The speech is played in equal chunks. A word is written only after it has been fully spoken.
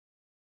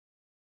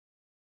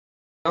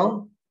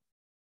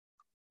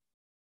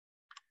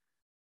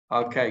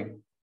Okay,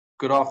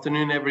 good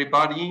afternoon,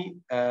 everybody.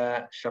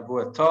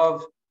 Shavua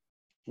Tov.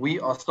 We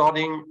are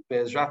starting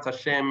Be'ezrat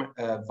Hashem,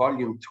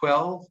 volume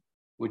 12,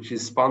 which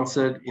is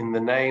sponsored in the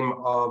name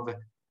of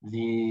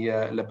the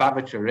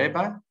Lubavitcher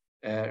Rebbe,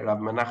 Rav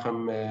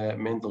Menachem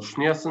Mendel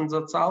Schneerson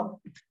Zatzal.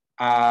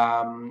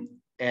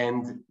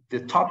 And the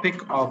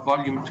topic of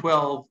volume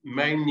 12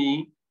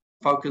 mainly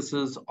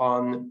focuses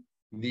on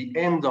the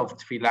end of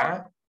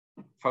Tfilah,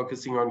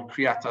 focusing on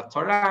Kriyat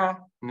Torah,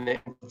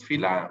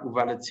 Tfilah,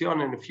 Uva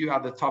Letzion, and a few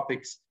other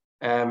topics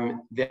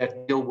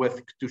that deal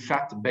with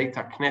Kedushat Beit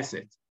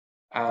HaKnesset,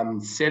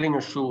 selling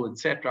a shul,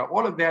 etc.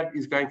 All of that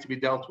is going to be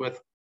dealt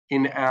with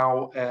in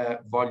our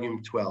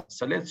volume 12.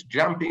 So let's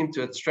jump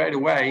into it straight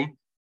away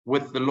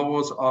with the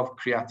laws of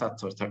Kriyat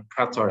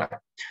Torah.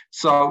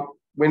 So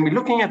when we're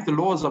looking at the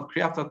laws of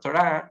Kriyat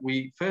Torah,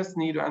 we first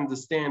need to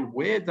understand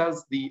where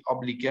does the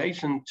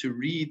obligation to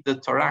read the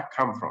Torah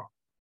come from?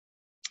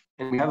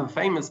 And we have a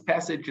famous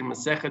passage in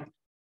Masechet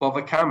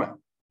Bava Kama,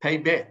 Pei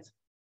Bet,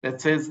 that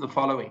says the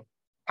following: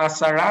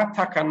 Asara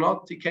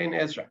takanot tikein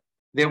Ezra.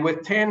 There were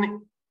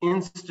 10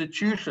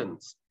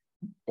 institutions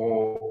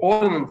or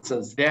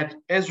ordinances that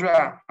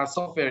Ezra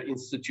HaSofer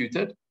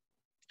instituted,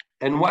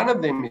 and one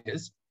of them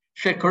is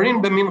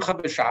shekorin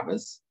b'mincha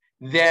b'Shabbos,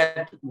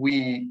 that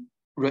we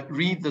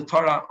read the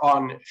Torah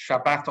on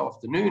Shabbat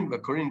afternoon,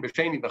 v'korin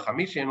b'sheni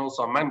v'chamishi, and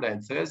also on Monday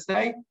and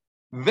Thursday,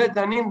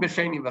 v'danim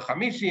b'sheni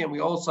v'chamishi, and we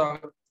also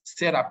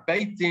set up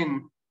Beit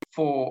Din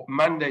for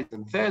Mondays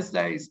and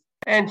Thursdays,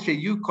 and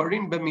sheyu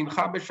korin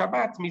b'mincha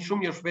b'Shabbat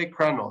mishum yoshvei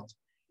kranot,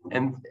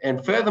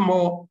 and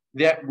furthermore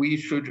that we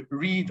should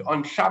read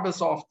on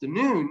Shabbos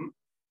afternoon,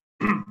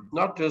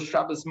 not just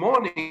Shabbos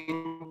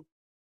morning,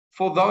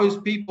 for those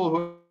people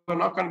who are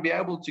not going to be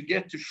able to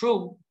get to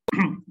shul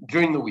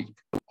during the week.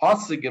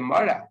 Asa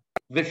Gemara,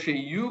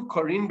 v'sheyu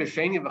korin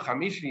b'sheni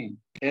v'chamishi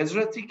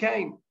Ezra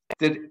tikain.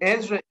 Did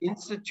Ezra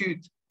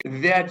institute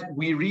that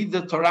we read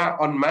the Torah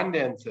on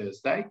Monday and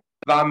Thursday?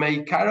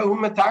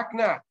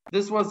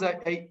 This was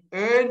a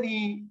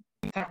early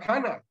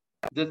takana.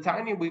 The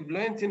Tanya we've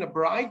learned in a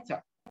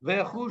Braita.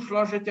 The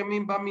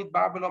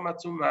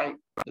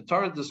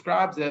Torah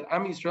describes that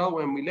Am Yisrael,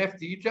 when we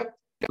left Egypt,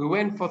 we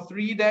went for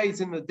 3 days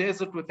in the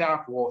desert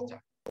without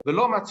water. They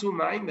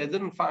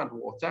didn't find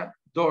water.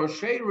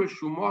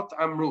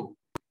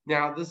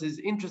 Now, this is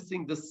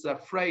interesting, this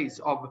phrase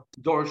of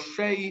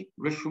Dorshei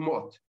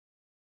Reshumot.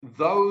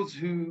 Those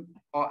who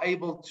are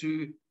able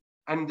to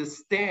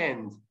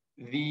understand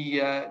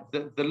the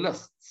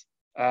lists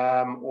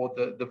or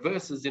the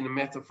verses in a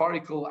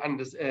metaphorical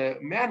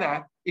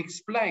manner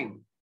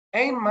explain.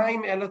 Ein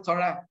Maim Ela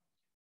Torah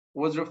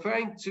was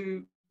referring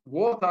to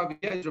water, over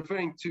here is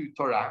referring to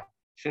Torah.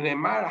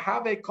 Shenemar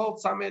Have Kol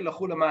Tzameh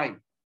Lechul Hamayim.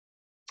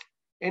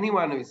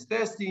 Anyone who is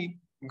thirsty,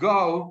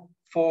 go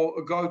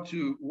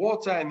to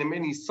water, and the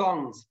many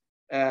songs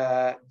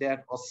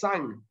that are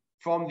sung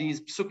from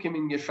these psukim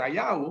in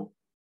Yeshayahu.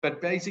 But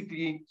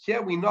basically,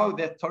 here we know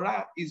that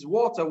Torah is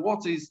water,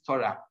 water is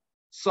Torah.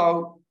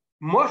 So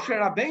Moshe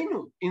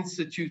Rabbeinu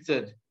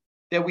instituted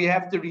that we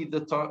have to read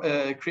the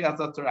Kriyat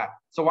Torah.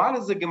 So why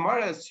does the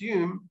Gemara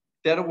assume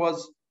that it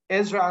was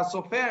Ezra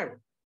HaSofer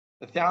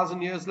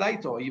 1,000 years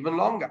later, or even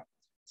longer?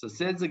 So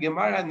says the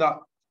Gemara,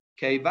 no.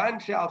 כיוון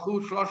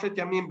שהלכו 3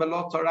 ימים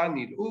בלא תורה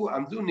נראו,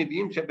 עמדו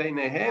נביאים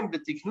שביניהם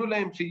ותקנו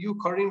להם שיהיו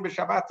קוראים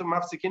בשבת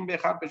ומפסיקים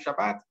באחד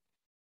בשבת.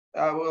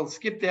 We'll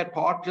skip that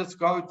part, just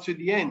go to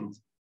the end.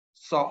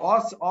 So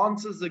us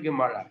answers the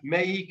Gemara.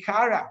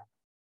 Meikara,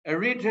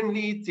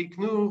 originally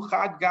tiknu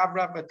chad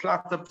gavra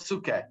betlata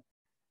psuke.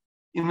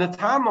 In the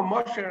time of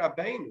Moshe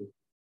Rabbeinu,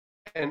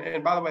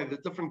 and by the way, the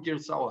different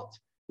girsaot,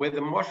 where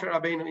the Moshe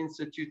Rabbeinu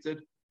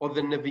instituted, or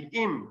the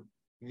Nevi'im,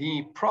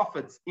 the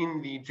prophets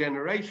in the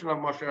generation of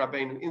Moshe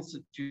Rabbeinu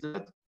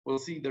instituted, we'll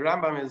see the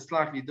Rambam has a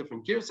slightly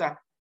different girsa.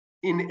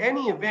 In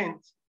any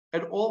event,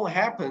 it all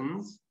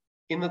happens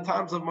in the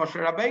times of Moshe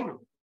Rabbeinu.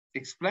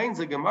 Explains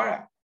the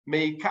Gemara.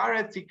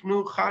 Meikara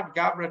tiknu chad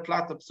gavra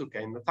tlata psuke.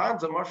 In the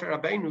times of Moshe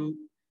Rabbeinu,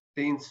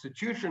 the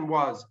institution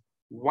was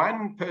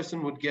one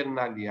person would get an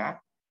aliyah,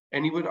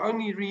 and he would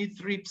only read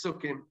 3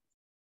 psukim.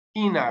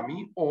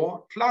 Inami,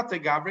 or tlata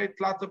gavra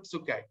tlata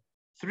psuke.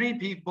 3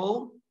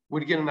 people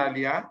would get an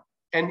aliyah,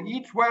 and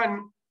each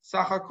one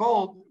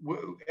sachakol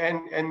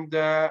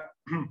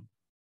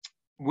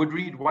would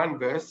read 1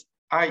 verse,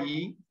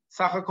 i.e.,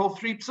 sachakol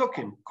 3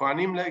 psukim.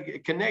 Kohanim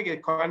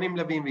keneged kohanim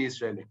levim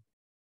v'Yisraelim.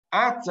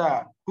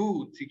 Ata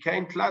hu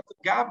tikein tlat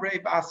gavrei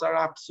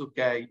b'asara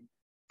psuke.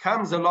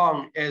 Comes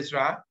along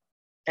Ezra,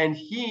 and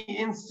he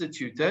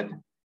instituted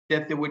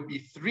that there would be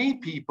 3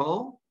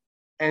 people,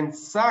 and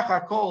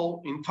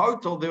sachakol in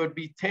total there would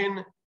be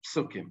 10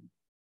 psukim.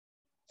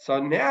 So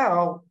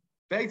now,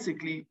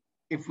 basically,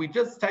 if we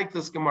just take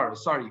this Gemara,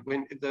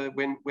 when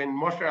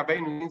Moshe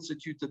Rabbeinu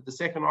instituted the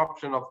second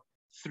option of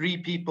 3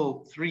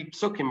 people, 3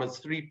 psukim, as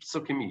 3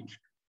 psukim each.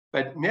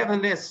 But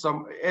nevertheless,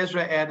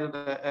 Ezra added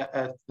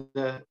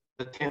the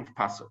 10th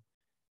pasuk.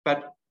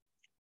 But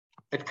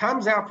it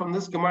comes out from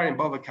this Gemara in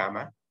Bava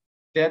Kama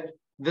that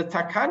the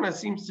takana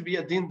seems to be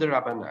a din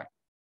derabanan.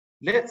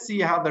 Let's see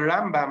how the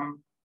Rambam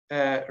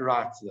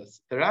writes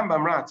this. The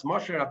Rambam writes,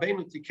 Moshe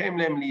Rabbeinu tikem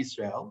lem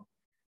liYisrael,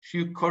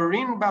 shu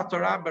korin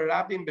b'Torah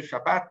b'rabim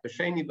b'Shabbat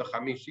b'Sheni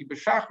b'Chamishi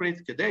b'Shachrit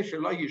kedei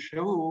shelo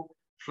yisheu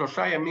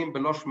shlosha yamim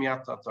b'lo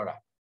shmiat haTorah.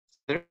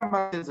 The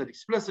Rambam says that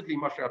explicitly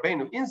Moshe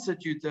Rabbeinu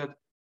instituted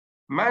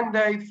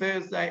Monday,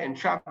 Thursday, and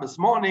Shabbos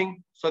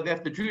morning so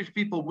that the Jewish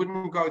people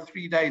wouldn't go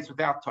 3 days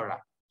without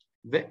Torah.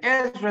 The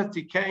Ezra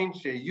tikein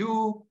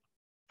sheyu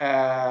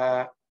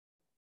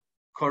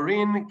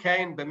Korin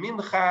kain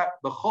b'mincha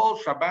b'chol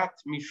Shabbat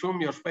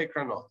mishum yoshpei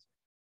kranot.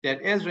 That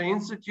Ezra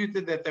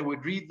instituted that they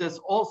would read this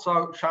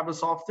also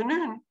Shabbos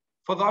afternoon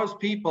for those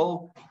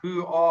people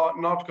who are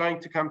not going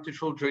to come to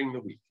shul during the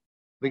week.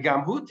 וגם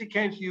הוא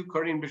תיקן שיהיו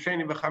קוראים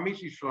בשני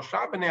וחמישי שלושה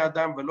בני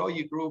אדם ולא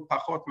יגרו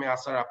פחות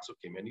מ10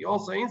 פסוקים. And he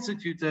also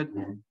instituted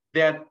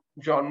that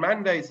on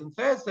Mondays and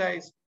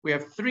Thursdays we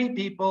have 3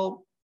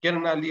 people get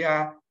an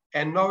aliyah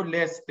and no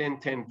less than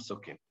 10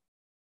 psukim.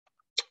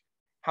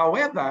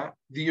 However,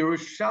 the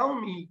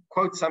Yerushalmi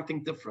quotes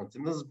something different,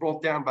 and this is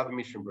brought down by the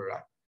Mishnah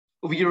Berurah.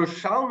 Of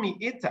Yerushalmi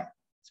ita,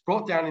 it's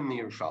brought down in the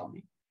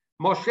Yerushalmi.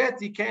 Moshe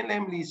tikein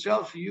lem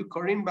liYisrael sheyu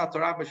korin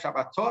b'Torah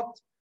b'Shabbatot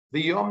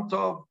v'Yom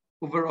Tov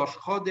uveRosh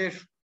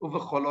Chodesh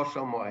uvecholosh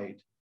Moed.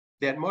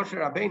 That Moshe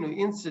Rabbeinu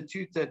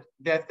instituted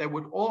that they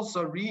would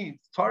also read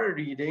Torah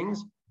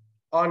readings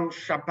on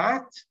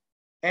Shabbat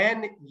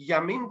and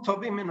Yamim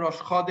Tovim in Rosh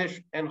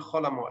Chodesh and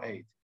Chol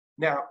HaMoed.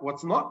 Now,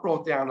 what's not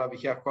brought down over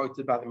here,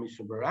 quoted by the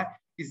Mishnah Berurah,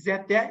 is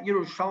that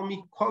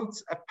Yerushalmi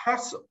quotes a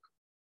pasuk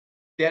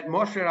that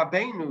Moshe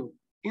Rabbeinu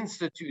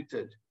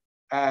instituted,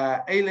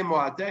 Eile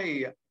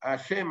Moadei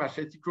Hashem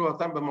Asher Tikru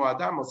Otam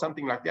B'Moadam, or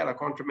something like that. I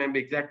can't remember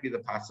exactly the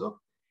pasuk.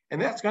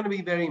 And that's going to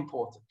be very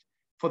important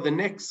for the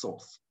next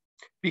source,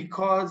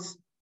 because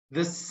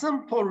the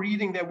simple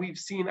reading that we've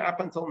seen up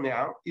until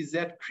now is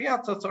that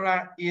Kriyat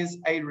Torah is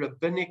a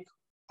rabbinic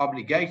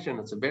obligation.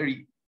 It's a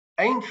very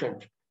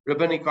ancient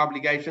rabbinic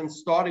obligation,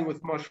 starting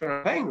with Moshe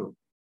Rabbeinu.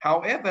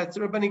 However, it's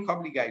a rabbinic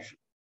obligation.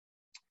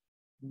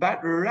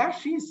 But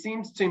Rashi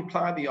seems to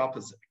imply the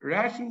opposite.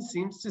 Rashi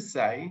seems to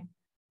say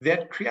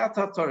that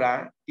Kriyat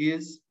Torah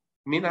is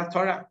min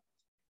Torah.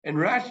 And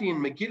Rashi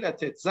in Megillah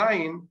Tet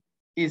Zayin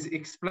is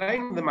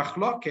explaining the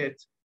machloket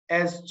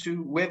as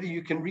to whether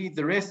you can read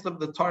the rest of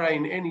the Torah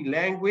in any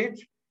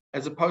language,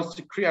 as opposed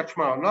to Kriyat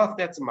Shema or not.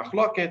 That's a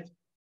machloket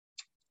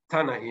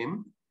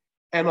Tanaim.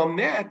 And on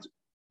that,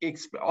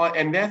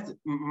 and that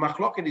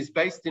machloket is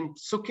based in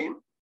psukim.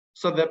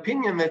 So the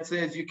opinion that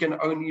says you can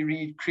only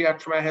read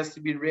Kriyat Shema has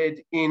to be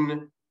read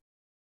in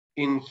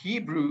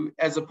Hebrew,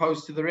 as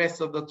opposed to the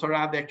rest of the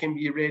Torah that can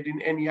be read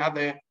in any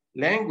other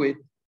language.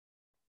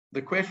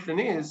 The question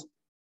is,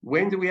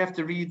 when do we have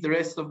to read the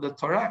rest of the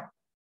Torah?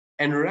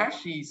 And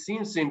Rashi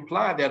seems to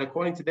imply that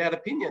according to that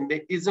opinion,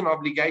 there is an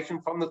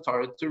obligation from the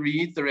Torah to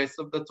read the rest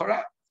of the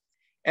Torah.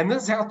 And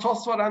this is how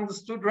Tosfot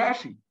understood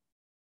Rashi.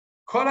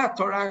 Kol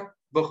HaTorah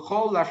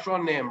b'chol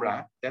lashon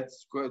ne'emra,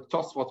 that's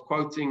Tosfot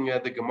quoting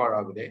the Gemara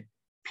over there,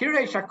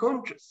 Piresh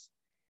HaKuntras.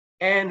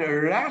 And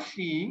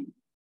Rashi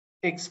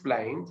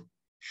explained,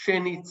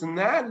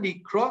 Shenitzna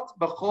likrot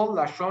b'chol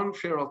lashon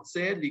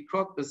sherotzeh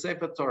likrot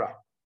b'sefer Torah.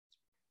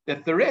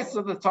 That the rest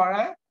of the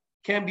Torah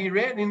can be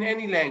read in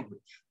any language.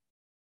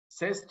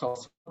 Says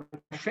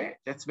Tosfot,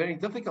 that's very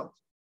difficult.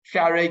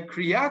 Sharei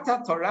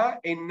kriyat Torah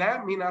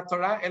enna min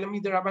Torah ela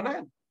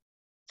midrabanan.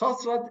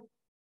 Tosfot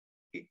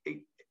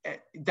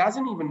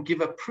doesn't even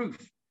give a proof.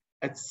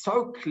 It's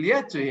so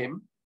clear to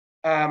him,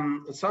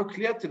 so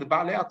clear to the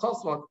Baalei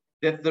Tosfot,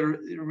 that the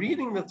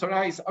reading the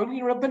Torah is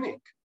only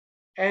rabbinic.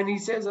 And he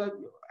says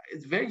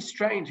it's very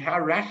strange how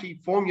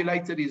Rashi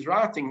formulated his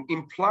writing,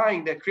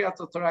 implying that Kriyat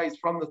Torah is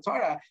from the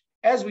Torah.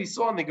 As we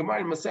saw in the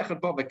Gemara in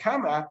Masechet Bava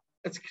Kama,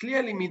 it's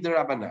clearly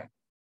midrabanan.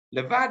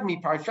 Levad mi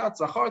Parshat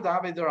Zachor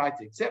da'avei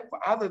d'oraita. Except for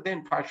other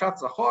than Parshat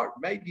Zachor,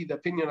 maybe the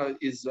opinion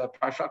is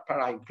Parshat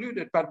Parah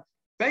included, but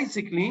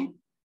basically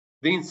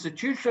the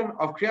institution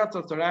of Kriyat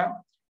Torah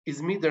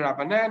is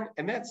midrabanan,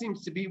 and that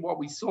seems to be what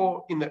we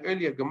saw in the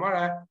earlier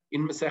Gemara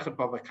in Masechet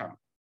Bava Kama.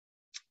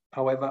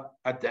 However,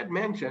 I did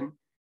mention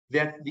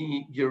that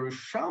the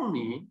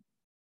Yerushalmi,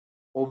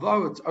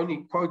 although it's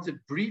only quoted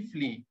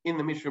briefly in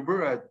the Mishnah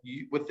Berurah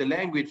with the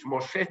language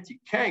Moshe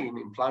Tikein,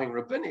 implying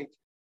rabbinic,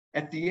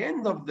 at the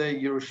end of the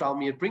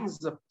Yerushalmi, it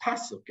brings a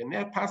pasuk, and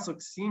that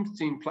pasuk seems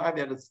to imply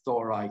that it's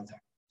Doraita.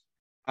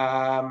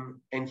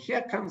 And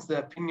here comes the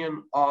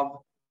opinion of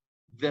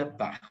the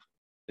Bach.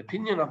 The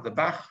opinion of the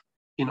Bach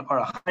in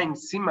Orach Chaim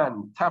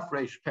Siman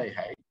Tafresh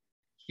Pehei.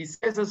 He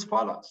says as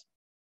follows: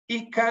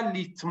 Ika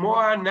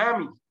litmoa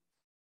nami.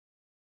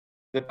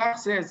 The Bach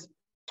says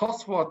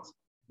Tosfot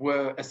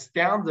were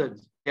astounded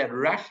that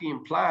Rashi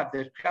implied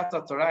that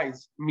Kriyat Torah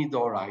is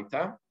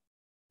midoraita,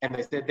 and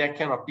they said that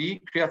cannot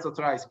be. Kriyat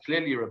Torah is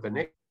clearly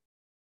rabbinic.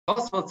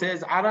 Tosfot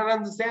says, I don't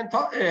understand.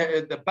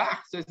 The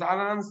Bach says, I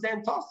don't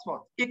understand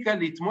Tosfot. Ika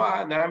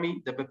litmoa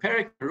nami, the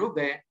Beperik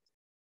Merubeh,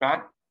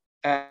 right?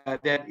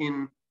 That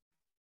in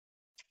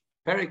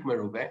Perik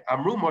Merubeh,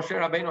 Amru Moshe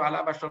Rabbeinu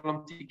alav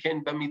hashalom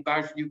tiken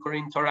b'midbar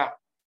Yukorin Torah.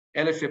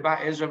 Ela sheba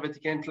Ezra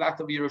v'tiken tlat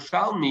of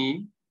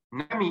Yerushalmi,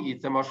 nami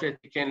ita Moshe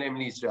tiken lem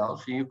l'Yisrael,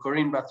 sheyu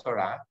korin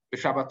b'Torah,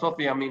 v'shabbatot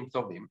v'yamim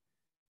tovim.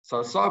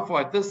 So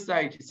far at this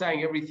stage, he's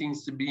saying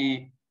everything's to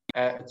be,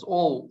 it's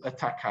all a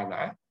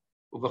takana,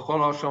 but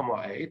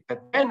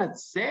then it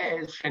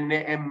says,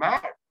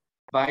 shene'emar,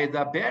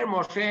 v'yedaber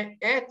Moshe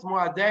et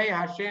moadei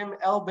Hashem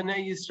el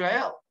b'nei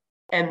Yisrael.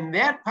 And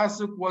that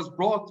pasuk was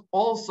brought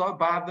also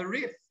by the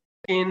Rif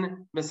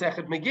in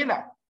Masechet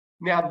Megillah.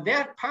 Now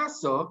that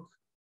pasuk,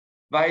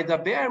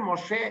 v'yedaber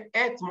Moshe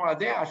et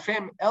moadei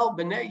Hashem el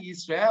b'nei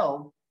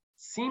Yisrael,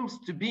 seems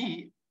to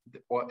be,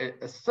 or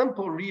a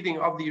simple reading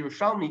of the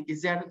Yerushalmi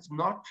is that it's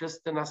not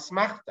just an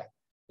asmachta.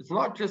 It's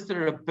not just a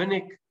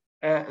rabbinic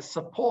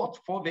support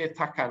for their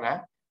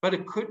takana, but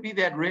it could be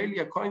that really,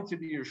 according to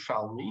the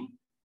Yerushalmi,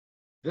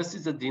 this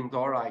is a din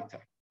d'oraita.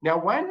 Now,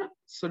 one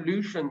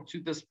solution to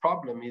this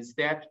problem is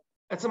that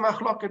it's a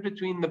machloket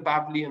between the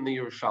Bavli and the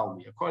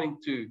Yerushalmi. According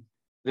to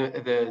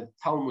the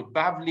Talmud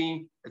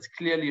Bavli, it's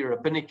clearly a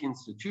rabbinic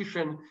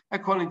institution.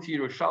 According to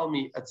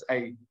Yerushalmi, it's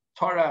a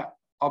Torah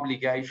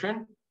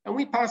obligation. And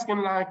we pass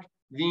on like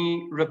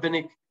the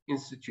rabbinic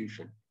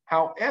institution.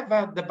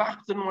 However, the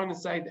Bach didn't want to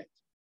say that.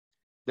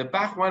 The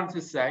Bach wanted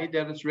to say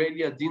that it's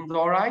really a din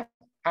d'oraita.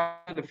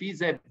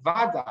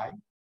 Vadai,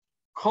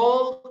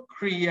 kol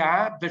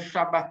kriya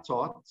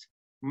b'shabbatot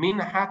min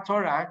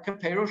haTorah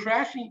keperush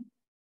Rashi.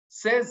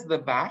 Says the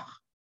Bach,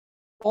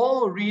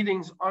 all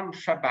readings on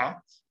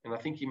Shabbat, and I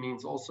think he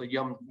means also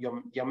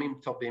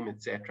Yamim Tovim,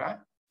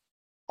 etc.,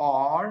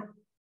 are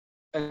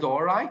a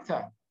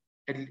d'oraita.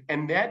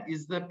 And that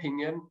is the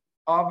opinion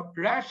of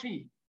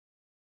Rashi.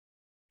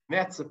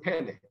 That's a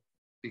pele,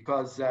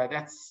 because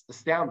that's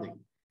astounding.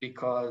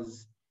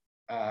 Because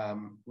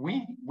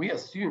we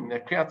assume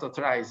that Kriyat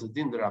Torah is a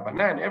din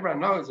d'Rabbanan. Everyone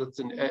knows it's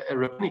a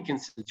rabbinic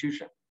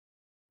institution.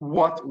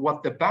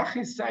 What the Bach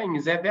is saying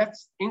is that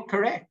that's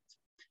incorrect.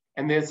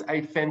 And there's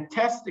a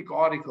fantastic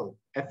article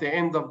at the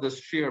end of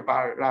this shir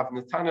by Rav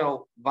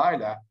Nathaniel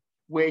Weiler,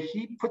 where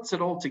he puts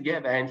it all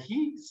together. And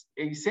he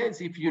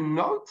says, if you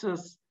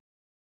notice,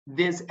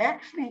 there's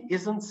actually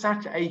isn't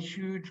such a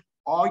huge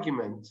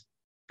argument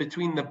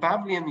between the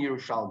Bavli and the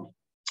Yerushalmi.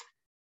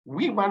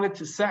 We wanted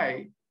to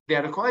say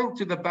that according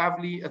to the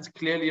Bavli, it's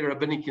clearly a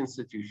rabbinic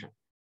institution.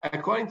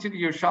 According to the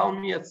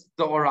Yerushalmi, it's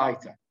the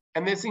Oraita.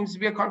 And there seems to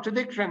be a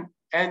contradiction.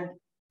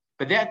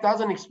 But that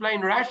doesn't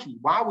explain Rashi.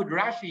 Why would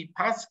Rashi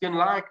paskin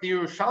like the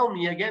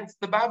Yerushalmi against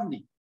the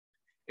Bavli?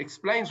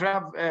 Explains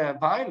Rav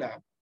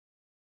Weiler.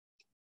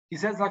 He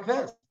says like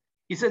this.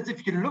 He says,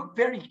 if you look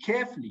very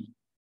carefully,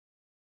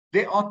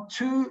 there are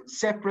two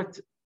separate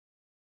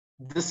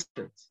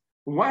disciplines.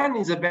 One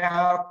is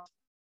about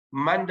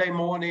Monday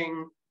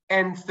morning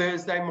and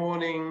Thursday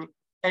morning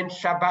and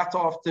Shabbat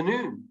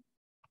afternoon.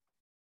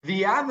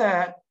 The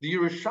other, the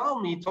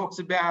Yerushalmi, talks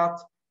about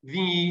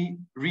the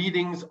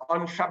readings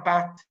on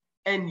Shabbat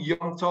and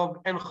Yom Tov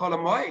and Chol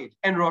HaMoed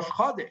and Rosh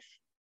Chodesh.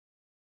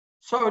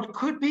 So it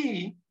could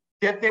be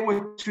that there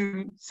were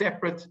two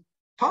separate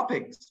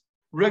topics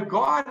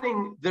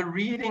regarding the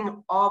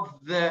reading of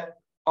the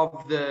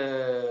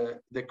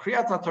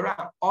Kriyat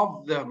Torah,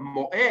 of the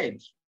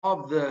Moed,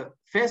 of the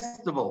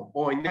festival,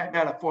 or in that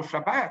matter for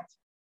Shabbat.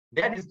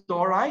 That is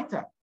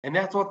d'oraita, and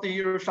that's what the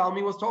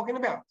Yerushalmi was talking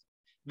about.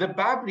 The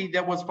Bavli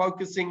that was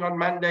focusing on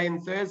Monday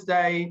and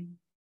Thursday,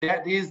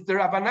 that is the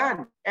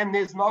Rabbanan, and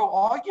there's no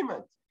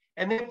argument.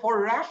 And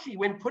therefore Rashi,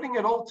 when putting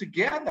it all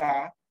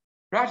together,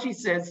 Rashi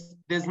says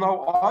there's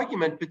no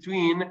argument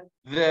between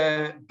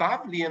the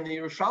Bavli and the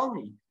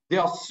Yerushalmi.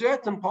 There are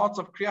certain parts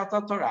of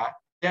Kriyat Torah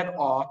that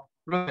are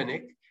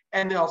rabbinic,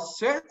 and there are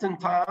certain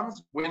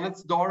times when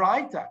it's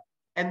d'oraita,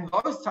 and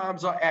those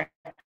times are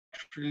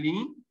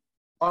actually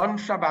on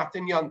Shabbat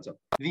and Yom Tov.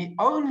 The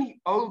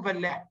only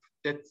overlap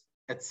that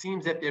it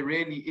seems that there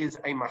really is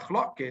a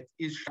machloket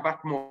is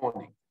Shabbat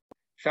morning.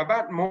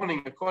 Shabbat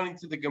morning, according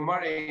to the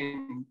Gemara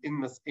in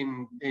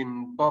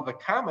Bava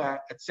Kama,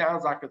 it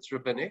sounds like it's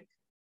rabbinic,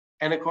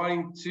 and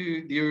according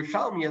to the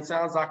Yerushalmi, it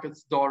sounds like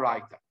it's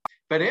d'oraita.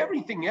 But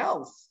everything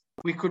else,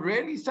 we could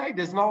really say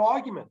there's no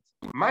argument.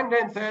 Monday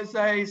and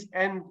Thursdays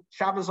and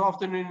Shabbos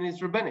afternoon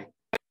is rabbinic.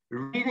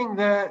 Reading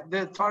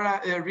the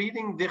Torah,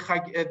 reading the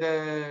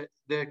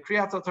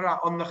Kriyat Torah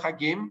on the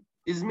Chagim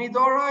is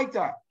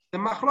midoraita. The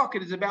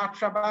machloket is about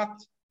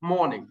Shabbat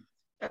morning.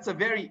 That's a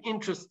very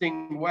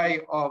interesting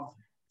way of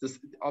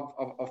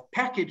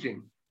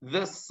packaging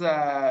this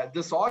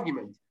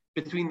argument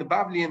between the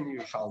Bavli and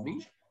the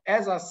Yerushalmi.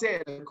 As I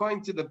said,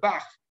 according to the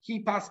Bach,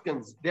 he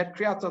paskins that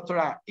Kriyat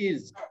Torah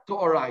is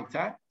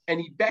d'oraita, and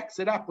he backs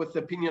it up with the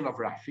opinion of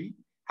Rashi.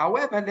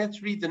 However,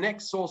 let's read the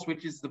next source,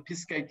 which is the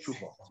Piskei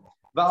Teshuvot.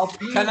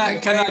 Can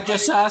I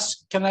just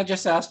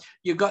ask?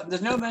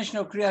 There's no mention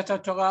of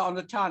Kriyat Torah on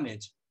the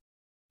Tanit.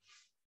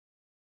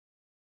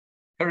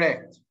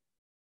 Correct.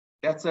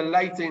 That's a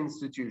later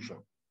institution.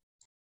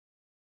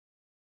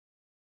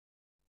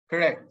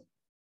 Correct.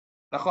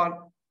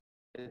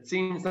 It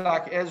seems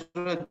like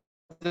Ezra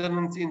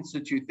didn't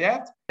institute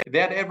that.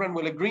 That everyone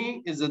will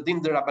agree is a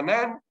din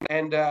d'Rabbanan,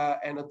 and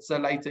it's a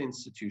later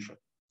institution.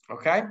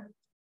 Okay.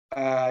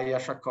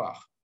 Yashakoach.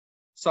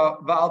 So,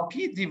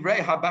 Va'alpi divrei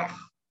habach,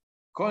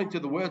 according to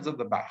the words of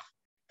the Bach,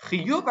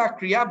 Chiyuv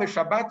HaKriyah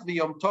b'Shabbat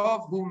v'Yom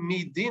Tov hu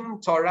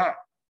midin Torah.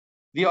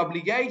 The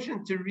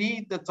obligation to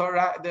read the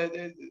Torah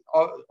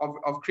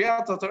of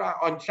Kriyat Torah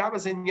on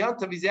Shabbos and Yom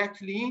Tov is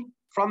actually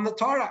from the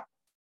Torah.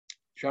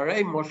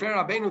 Sharei Moshe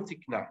Rabbeinu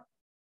tikna.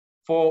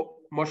 For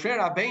Moshe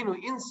Rabbeinu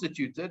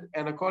instituted,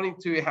 and according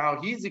to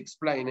how he's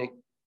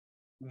explaining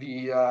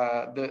the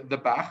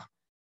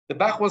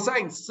Bach was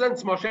saying,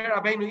 since Moshe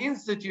Rabbeinu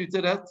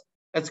instituted it,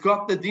 it's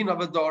got the din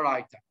of a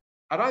Doraita.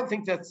 I don't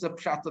think that's the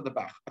pshat of the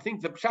Bach. I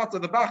think the pshat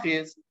of the Bach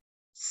is,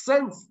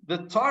 since the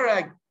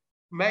Torah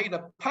made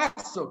a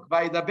pasuk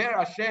by Daber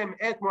Hashem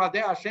et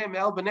Moadei Hashem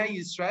el Bnei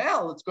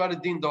Yisrael, it's got a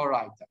din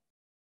Doraita,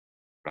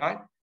 right?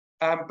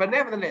 But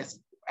nevertheless,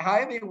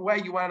 however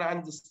way you want to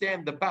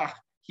understand the Bach,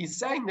 he's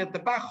saying that the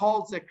Bach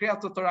holds that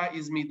Kriyat Torah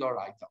is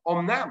midoraita.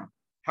 Omnam,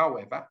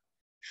 however,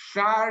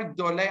 Shar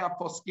Dolei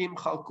Aposkim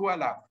Chalku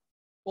Alav.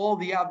 All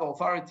the other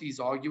authorities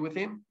argue with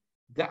him.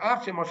 The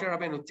Af Moshe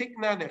Rabbeinu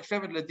Tikna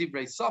nechshevet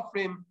ledivrei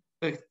sofrim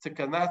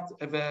v'takanat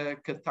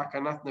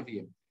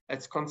neviim.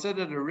 It's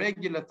considered a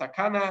regular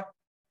takana,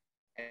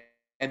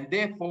 and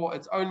therefore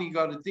it's only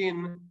got a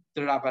din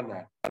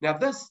d'Rabbanan. Now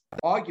this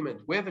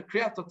argument, whether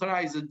Kriyat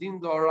Torah is a din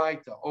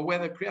d'Oraita or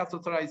whether Kriyat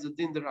Torah is a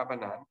din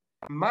d'Rabbanan,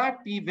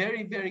 might be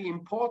very, very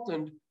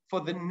important for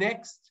the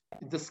next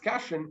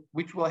discussion,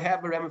 which will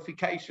have a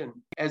ramification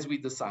as we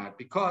decide.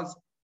 Because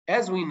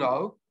as we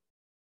know,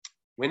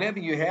 whenever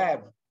you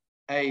have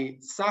a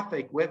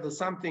suffix, whether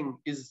something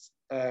is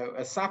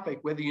a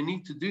suffix, whether you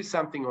need to do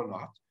something or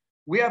not,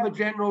 we have a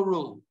general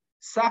rule.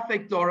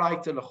 Suffix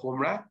d'Oraita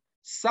l'chumra,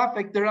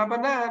 suffix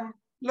d'Rabbanan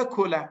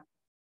l'kula.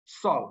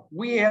 So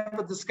we have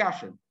a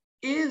discussion.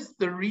 Is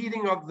the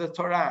reading of the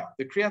Torah,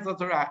 the Kriyat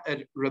Torah,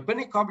 a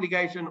rabbinic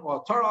obligation or a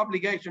Torah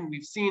obligation?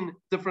 We've seen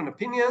different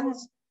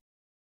opinions.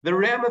 The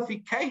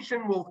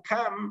ramification will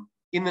come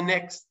in the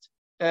next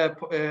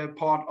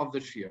part of the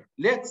shir.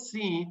 Let's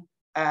see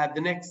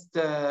the next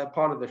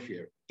part of the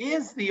shir.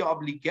 Is the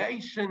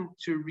obligation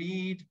to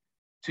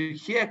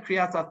hear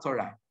Kriyat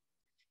Torah,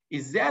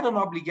 is that an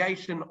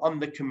obligation on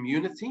the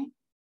community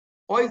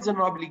or is it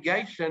an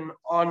obligation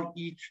on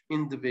each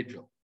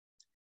individual?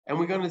 And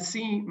we're going to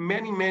see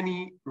many,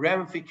 many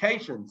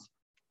ramifications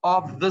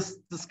of this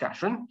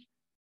discussion.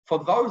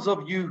 For those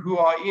of you who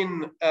are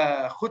in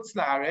Chutz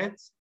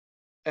La'aretz,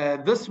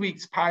 this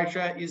week's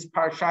parsha is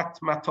Parshat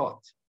Matot.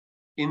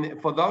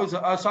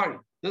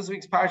 This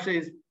week's parsha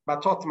is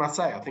Matot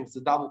Masay. I think it's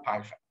a double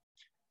parsha.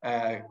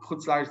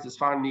 Chutz La'aretz is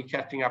finally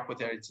catching up with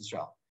Eretz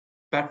Yisrael.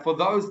 But for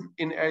those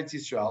in Eretz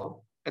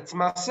Yisrael, it's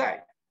Masay.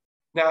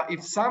 Now,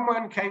 if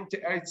someone came to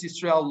Eretz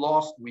Yisrael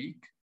last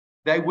week,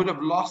 they would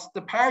have lost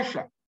the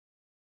parsha.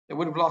 They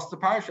would have lost the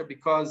parsha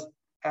because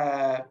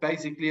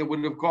basically it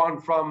would have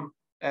gone from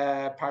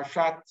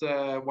Parshat,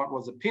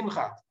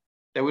 Pinchas.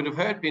 They would have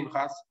heard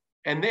Pinchas,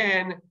 and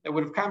then they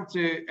would have come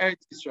to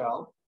Eretz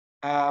Yisrael,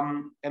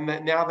 and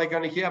now they're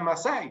going to hear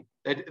Masay.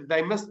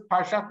 They missed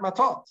Parshat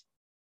Matot.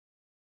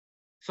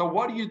 So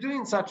what do you do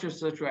in such a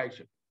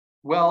situation?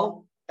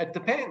 Well, it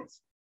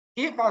depends.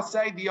 If I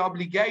say the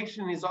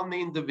obligation is on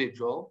the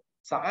individual,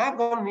 so I've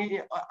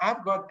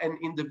got an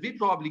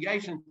individual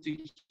obligation to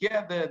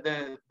hear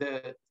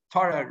the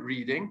Torah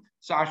reading,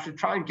 so I should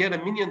try and get a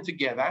minyan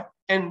together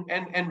and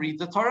read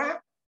the Torah.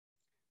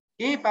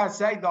 If I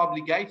say the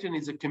obligation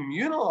is a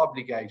communal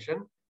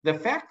obligation, the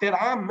fact that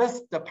I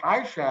missed the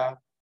parsha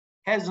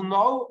has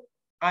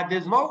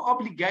there's no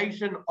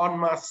obligation on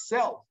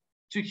myself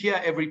to hear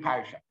every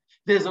parsha.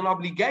 There's an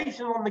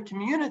obligation on the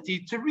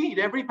community to read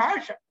every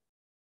parsha,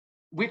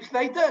 which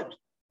they did.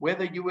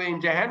 Whether you were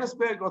in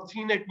Johannesburg or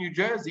Teaneck, New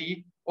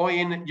Jersey, or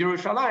in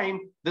Yerushalayim,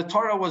 the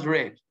Torah was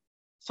read.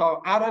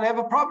 So I don't have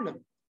a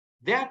problem.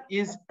 That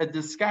is a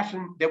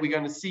discussion that we're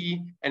going to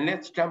see, and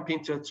let's jump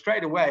into it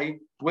straight away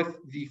with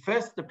the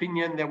first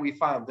opinion that we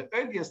found. The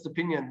earliest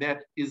opinion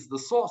that is the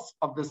source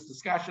of this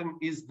discussion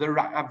is the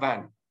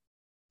Ra'avan.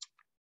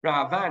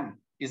 Ra'avan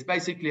is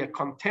basically a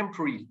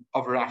contemporary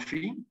of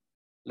Rashi,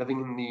 living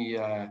in the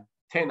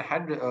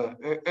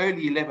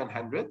early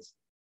 1100s,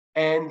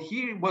 and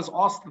he was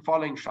asked the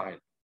following shayla: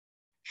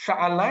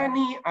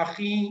 Sha'alani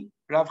achi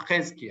Rav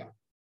Chezkiah,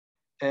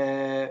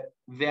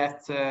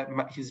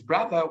 that his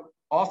brother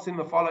asked him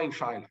the following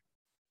shayla: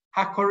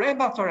 Hakoreh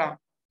b'Torah,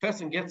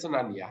 person gets an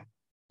aliyah,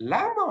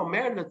 lama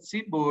omer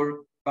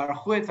letzibur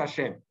baruchu et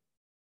Hashem.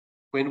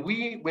 When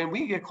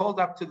we get called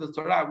up to the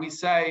Torah, we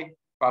say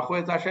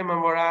baruchu et Hashem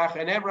v'vorach,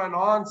 and everyone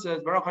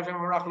answers baruch Hashem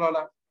v'vorach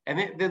l'olam.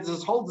 And there's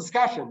this whole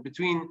discussion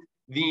between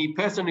the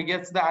person who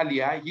gets the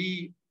aliyah.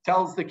 He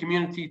tells the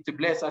community to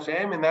bless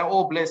Hashem, and they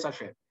all bless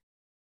Hashem.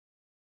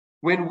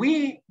 When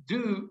we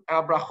do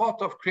our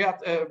brachot of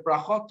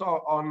brachot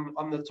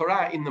on the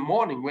Torah in the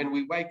morning, when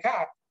we wake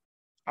up,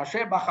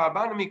 Asher bachar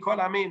banu mikol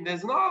amin,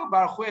 there's no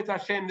baruch et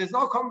Hashem, there's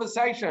no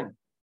conversation.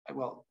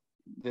 Well,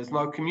 there's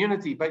no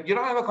community, but you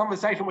don't have a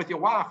conversation with your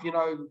wife,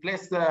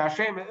 bless the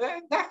Hashem,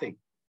 nothing.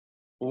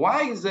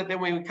 Why is it that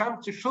when we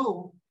come to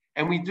shul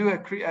and we do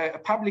a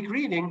public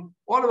reading,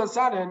 all of a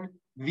sudden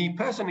the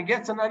person who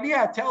gets an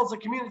aliyah tells the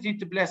community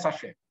to bless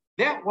Hashem.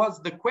 That was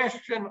the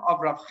question of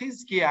Rav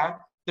Chizkiah,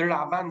 the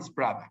Ravan's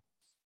brother.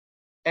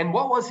 And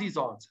what was his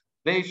answer?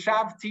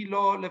 Ve'shavti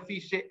lo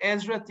lefi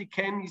she'Ezra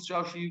tiken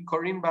Yisrael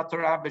she'korin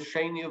b'Torah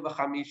b'sheni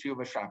u'v'chamishi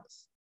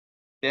u'v'Shabbos.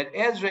 That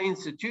Ezra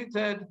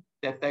instituted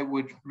that they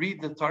would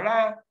read the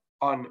Torah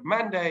on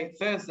Monday,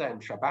 Thursday,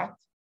 and Shabbat.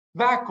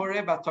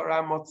 Va'koreh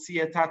b'Torah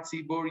motzi et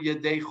hatzibur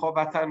yedei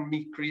chovatan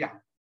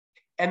mikriya.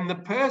 And the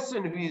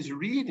person who is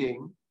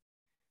reading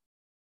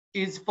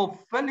is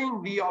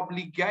fulfilling the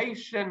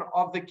obligation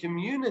of the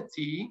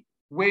community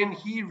when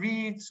he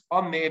reads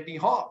on their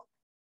behalf.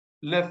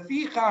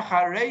 Leficha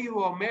chareyu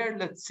omer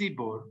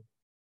letzibur.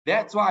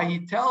 That's why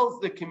he tells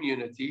the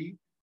community,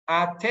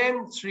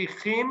 Atem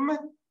tzrichim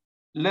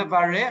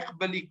levarech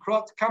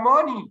belikrot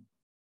kamoni.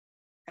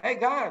 Hey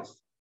guys,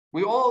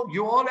 you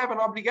all have an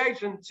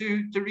obligation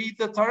to read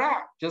the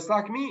Torah, just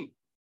like me.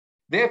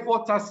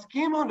 Therefore,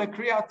 taskimu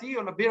lekriyati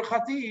or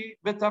lebirchati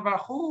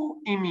v'tavachu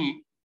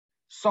imi.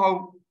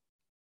 So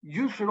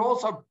you should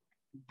also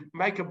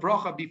make a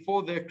bracha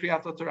before the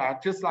Kriyat Torah,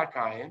 just like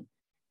I am,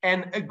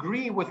 and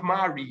agree with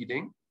my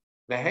reading.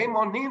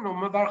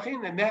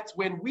 And that's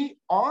when we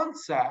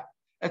answer.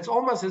 It's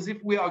almost as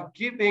if we are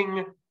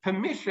giving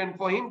permission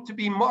for him to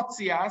be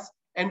motzias,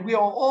 and we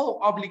are all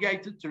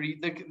obligated to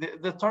read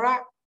the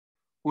Torah.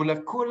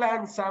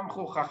 ולכולן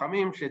שמחו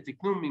חכמים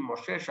שתקנו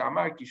ממשה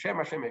שאמר כי שם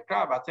השם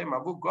יקרא ואתם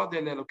אבו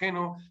גודל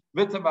אלוקינו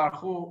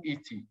ותברכו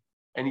איתי.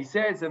 And he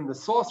says, and the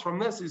source from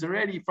this is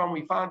already from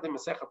we find in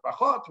Masechet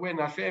Brachot when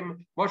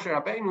Hashem Moshe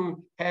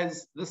Rabbeinu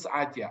has this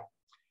idea.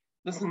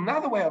 This is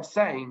another way of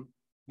saying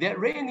that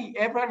really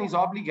everyone is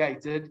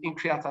obligated in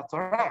Kriyat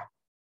HaTorah.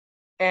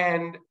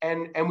 And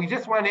we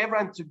just want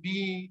everyone to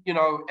be,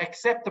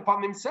 accept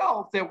upon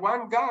themselves that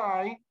one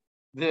guy,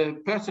 the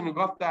person who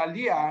got the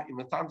Aliyah in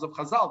the times of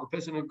Chazal, the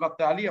person who got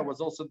the Aliyah was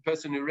also the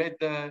person who read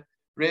the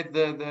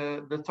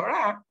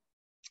Torah.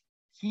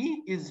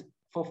 He is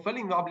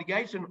fulfilling the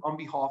obligation on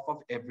behalf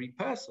of every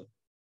person.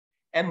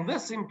 And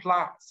this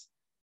implies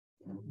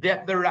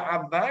that the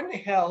Ra'avan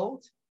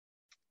held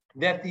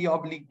that the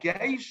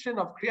obligation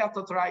of Kriyat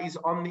Torah is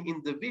on the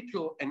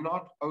individual and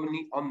not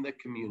only on the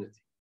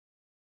community.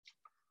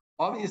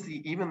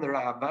 Obviously, even the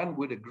Ra'avan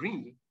would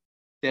agree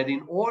that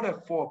in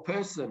order for a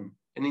person,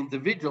 an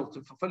individual,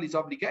 to fulfill his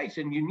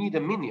obligation, you need a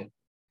minyan,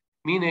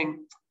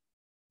 meaning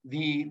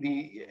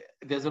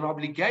there's an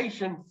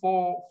obligation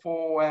for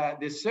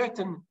there's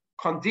certain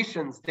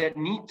conditions that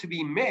need to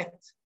be met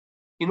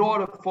in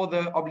order for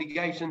the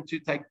obligation to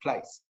take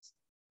place,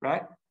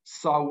 right?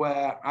 So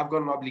I've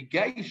got an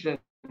obligation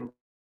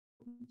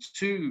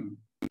to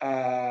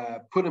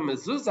put a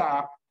mezuzah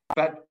up,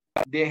 but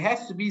there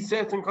has to be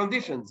certain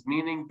conditions,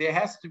 meaning there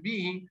has to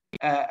be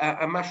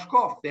a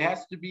mashkof, there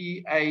has to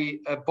be a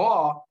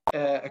bar,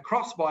 a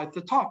crossbar at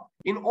the top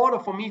in order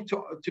for me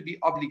to be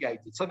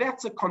obligated. So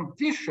that's a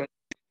condition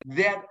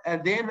that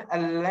then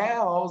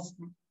allows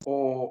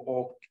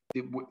or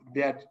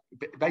that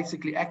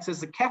basically acts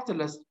as a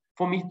catalyst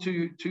for me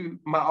to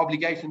my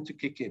obligation to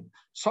kick in.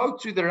 So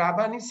too the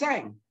Rabban is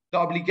saying the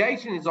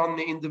obligation is on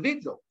the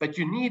individual, but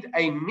you need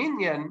a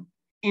minyan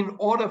in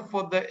order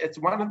for it's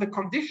one of the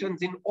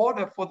conditions in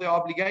order for the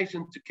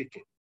obligation to kick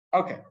in.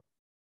 Okay.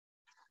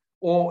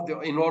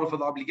 Or in order for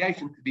the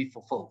obligation to be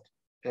fulfilled,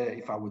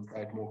 if I would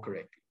say it more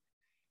correctly.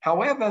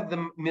 However,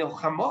 the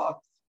Milchamot,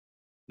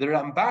 the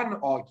Ramban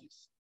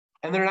argues,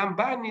 and the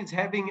Ramban is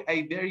having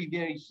a very,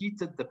 very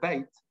heated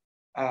debate.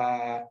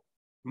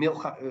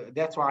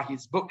 That's why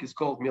his book is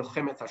called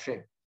Milchemet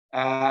Hashem.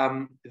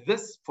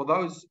 This, for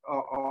those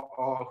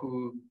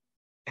who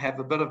have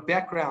a bit of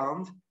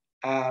background,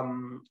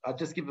 I'll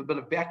just give a bit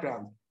of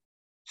background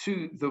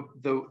to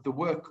the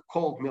work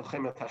called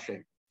Milchemet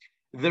Hashem.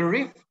 The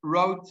Rif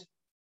wrote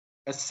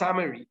a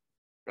summary.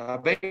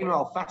 Rabbeinu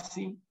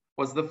Al-Fasi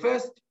was the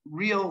first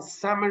real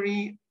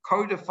summary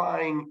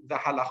codifying the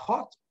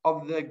halachot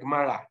of the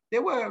Gemara. The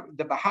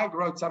Bahag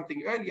wrote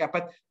something earlier,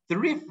 but the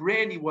Rif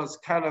really was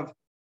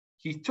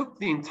he took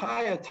the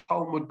entire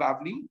Talmud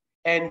Bavli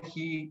and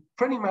he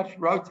pretty much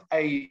wrote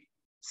a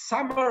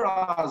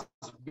summarized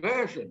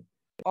version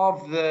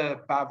of the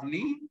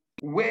Bavli,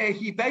 where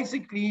he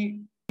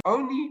basically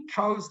only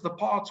chose the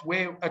parts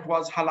where it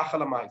was halacha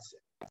l'maaseh.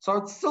 So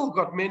it's still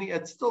got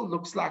it still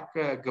looks like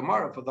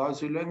Gemara for those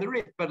who learn the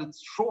Rif, but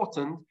it's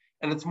shortened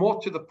and it's more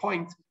to the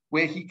point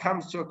where he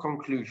comes to a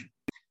conclusion.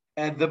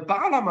 The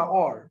Baal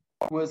HaMaor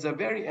was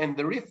and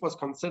the Rif was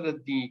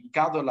considered the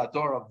Gadol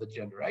Hador of the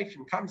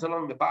generation, comes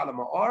along the Baal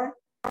HaMaor,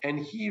 and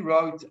he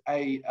wrote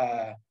a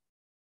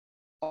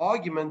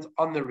argument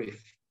on the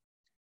Rif.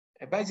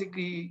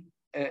 Basically,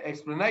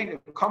 explanation,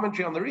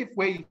 commentary on the Rif,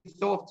 where he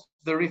thought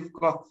the Rif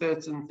got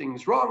certain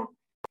things wrong.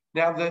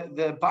 Now,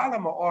 the Baal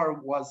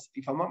HaMaor was,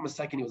 if I'm not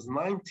mistaken, he was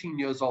 19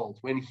 years old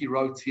when he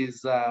wrote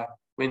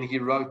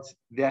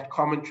that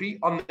commentary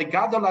on the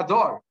Gadol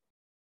Hador,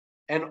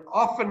 and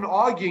often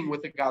arguing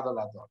with the Gadol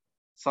Hador.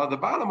 So the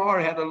Baal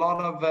HaMaor had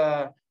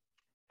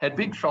had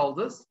big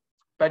shoulders,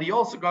 but he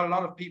also got a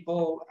lot of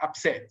people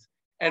upset.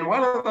 And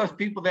one of those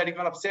people that he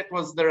got upset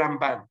was the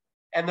Ramban.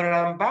 And the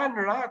Ramban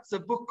writes a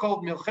book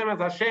called Milchemet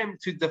Hashem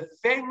to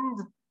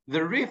defend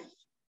the Rif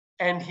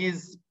and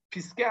his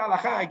Piskei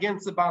Halacha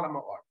against the Baal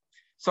HaMaor.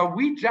 So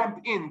we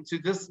jump into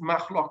this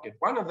machloket.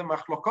 One of the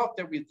machlokot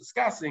that we're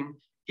discussing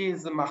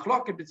is the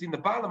machloket between the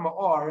Baal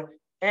HaMaor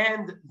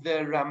and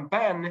the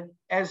Ramban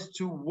as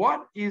to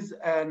what is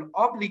an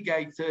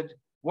obligated,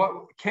 what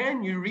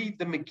can you read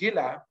the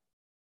Megillah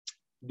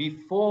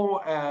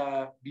before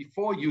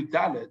you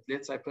dalit,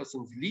 let's say a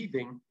person's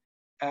leaving,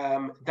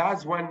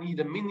 does one need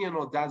a minyan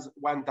or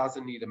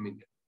doesn't need a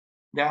minyan?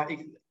 Now,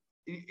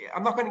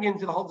 I'm not going to get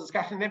into the whole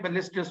discussion there, but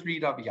let's just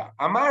read over here.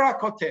 Amara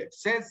Kotev,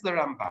 says the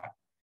Ramban,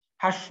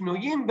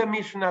 Hashnuyim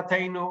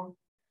b'mishnatenu,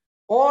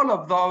 all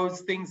of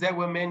those things that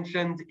were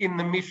mentioned in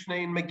the Mishnah,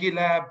 in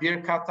Megillah,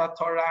 Birkat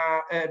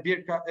Torah,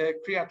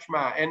 Kriyat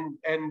Shema, and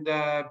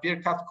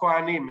Birkat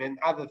Kohanim, and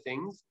other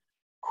things,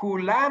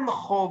 Kulan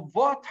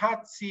chovot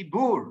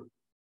hatzibur,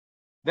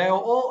 they are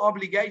all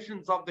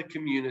obligations of the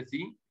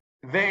community.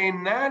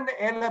 Ve'enan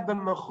ela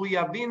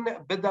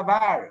b'mechuyavin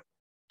b'davar,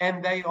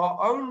 and they are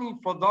only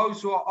for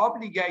those who are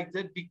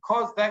obligated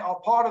because they are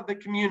part of the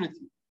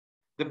community.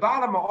 The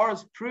Baal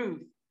HaMaor's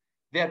proof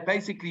that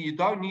basically you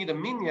don't need a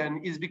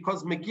minyan is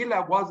because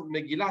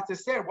Megillat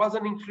Esther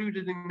wasn't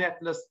included in that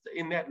list.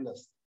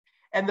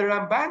 And the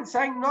Ramban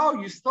saying, no,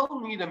 you still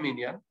need a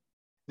minyan.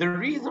 The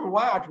reason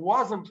why it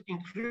wasn't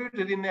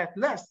included in that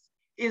list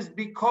is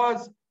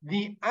because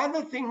the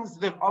other things,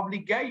 the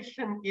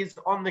obligation is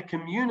on the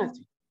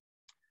community.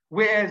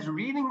 Whereas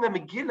reading the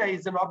Megillah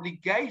is an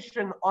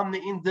obligation on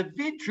the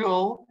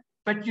individual,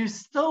 but you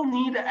still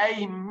need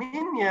a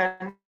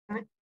minyan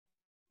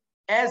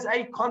as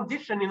a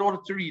condition in order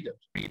to read it.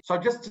 So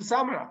just to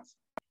summarize,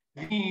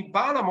 the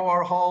Baal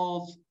HaMaor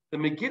holds the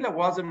Megillah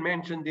wasn't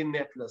mentioned in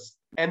that list,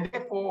 and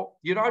therefore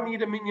you don't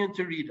need a minyan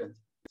to read it.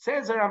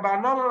 Says the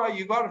Ramban, no,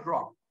 you got it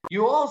wrong.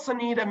 You also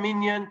need a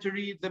minyan to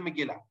read the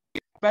Megillah.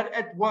 But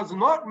it was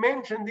not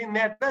mentioned in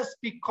that list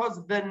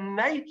because the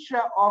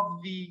nature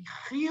of the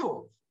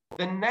chiyuv,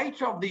 the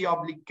nature of the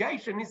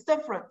obligation is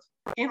different.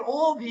 In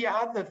all the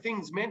other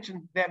things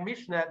mentioned in that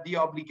Mishnah, the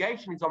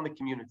obligation is on the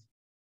community.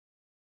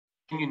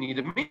 And you need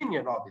a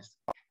minyan, obviously.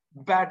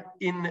 But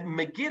in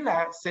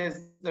Megillah,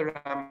 says the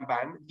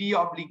Ramban, the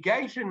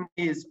obligation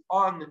is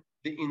on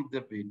the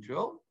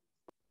individual,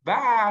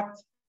 but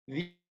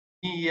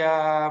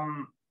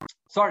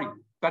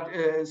but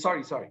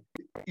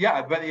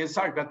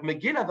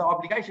Megillah, the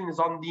obligation is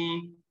on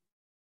the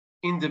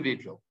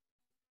individual.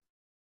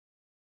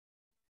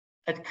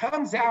 It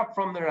comes out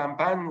from the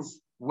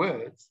Ramban's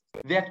words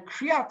that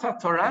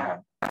Kriyat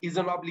Torah is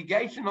an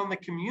obligation on the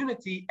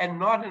community and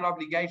not an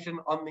obligation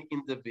on the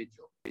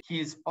individual.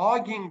 He's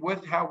arguing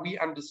with how we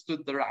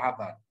understood the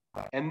Ra'avan.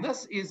 And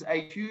this is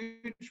a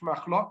huge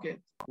machloket,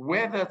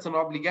 whether it's an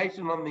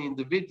obligation on the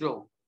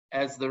individual,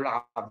 as the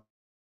Ra'avan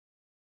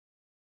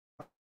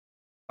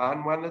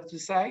wanted to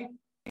say,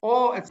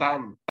 or it's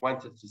Ban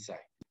wanted to say.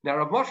 Now,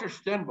 Rav Moshe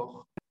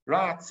Sternbuch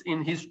writes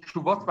in his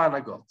Tshuvot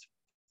Vanagot,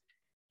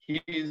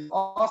 he is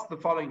asked the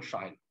following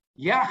shaila: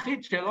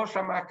 Yachid shelo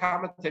shama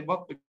kama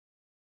tevot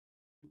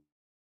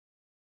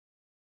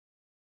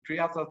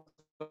b'kriyat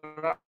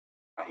Torah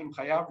im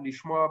chayav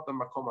lishmoa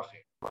b'makom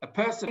acher. A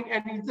person,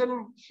 and he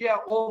didn't hear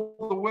all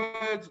the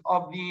words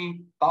of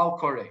the Baal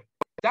Koreh.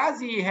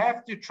 Does he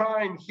have to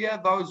try and hear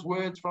those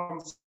words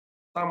from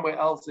somewhere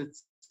else,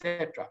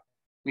 etc.?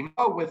 We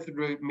know with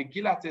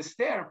Megillat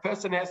Esther, a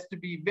person has to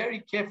be very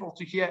careful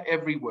to hear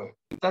every word.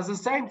 Does the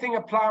same thing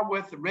apply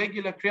with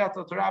regular Kriyat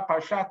Torah,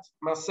 Parshat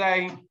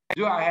Masei?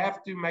 Do I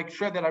have to make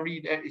sure that I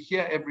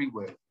hear every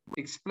word?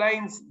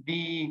 Explains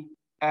the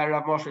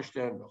Rav Moshe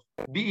Sternbuch.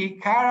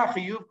 Bi'ikara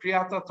chiyuv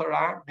Kriyat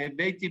Torah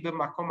hebeiti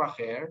b'makom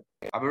acher.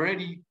 I've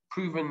already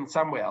proven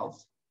somewhere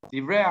else.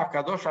 Divrei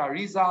HaKadosh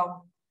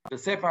Arizal, the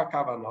Sefer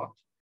Kavanot.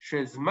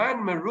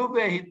 Shezman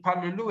merube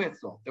hitpalelu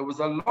etzlo. There was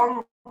a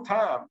long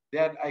time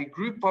that a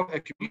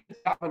community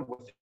happened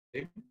with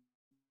him.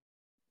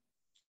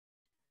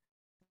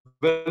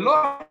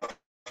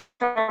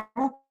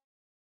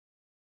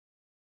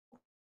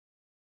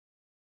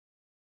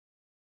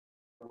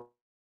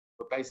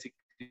 Basically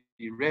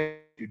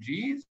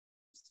refugees.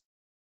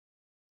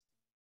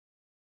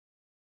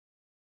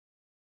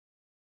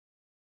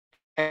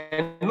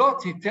 And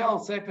Lot, he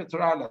tells Sefer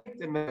Torah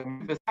in the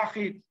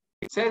Mesachit,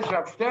 it says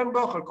Rav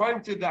Sternbuch,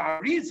 according to the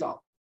Arizal,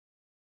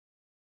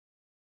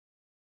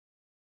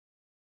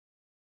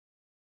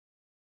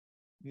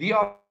 the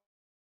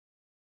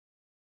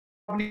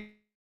obligation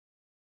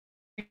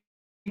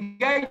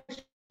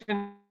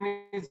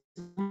is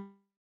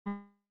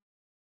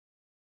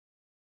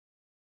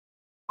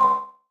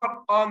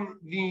not on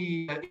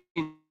the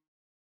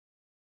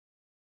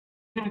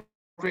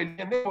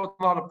and therefore it's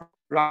not a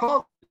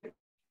result.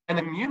 An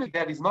immunity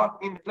that is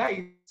not in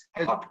place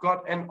has not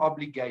got an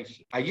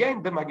obligation.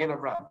 Ayen b'Magen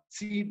Avraham.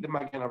 See the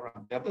Magen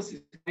Avraham. Now this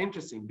is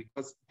interesting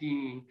because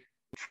the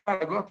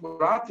Sharagot were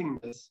writing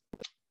this,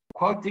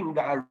 quoting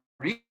the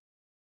Arizal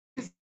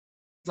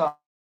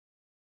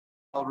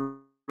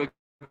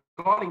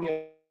regarding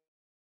a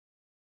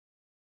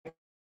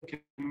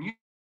community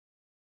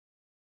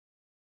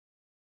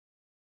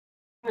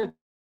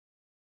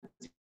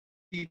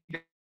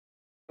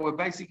were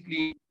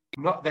basically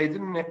not, they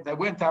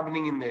weren't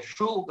davening in their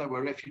shul, they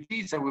were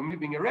refugees, they were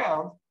moving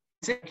around.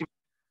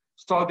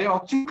 So there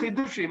are two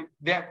chidushim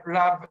that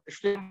Rav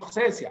Shlomo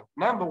says here.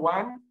 Number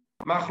one,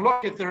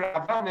 Machloket the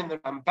Ravan and the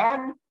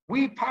Ramban,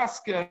 we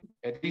pasken,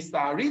 at least the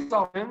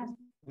Arizal,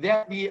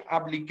 that the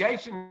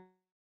obligation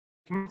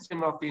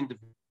of the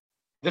individual.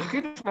 The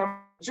chidush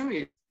number two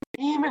is,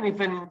 even if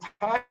an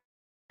entire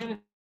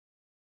community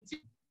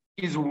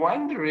is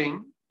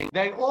wondering,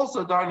 they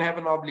also don't have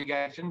an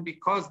obligation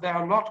because they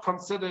are not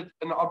considered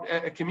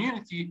a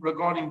community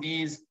regarding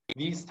these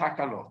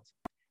takanot.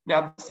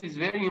 Now, this is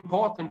very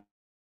important.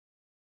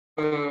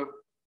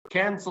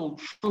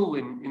 Cancelled shul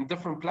in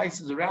different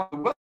places around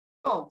the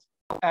world.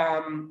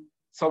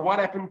 So what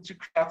happened to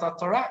Kriyat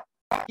Torah?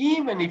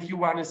 Even if you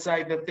want to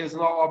say that there's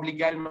no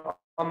obligation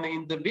on the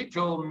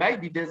individual,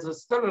 maybe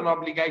there's still an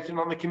obligation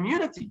on the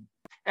community.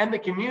 And the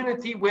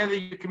community, whether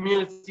your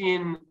community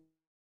in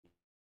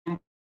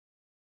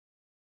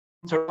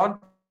Toronto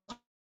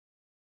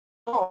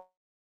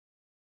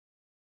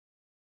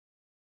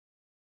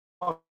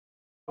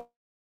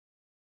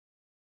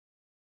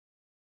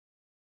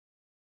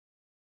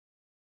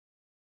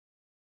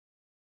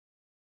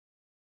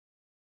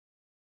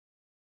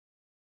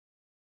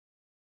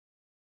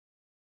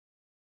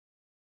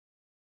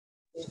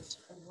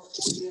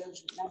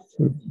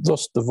We've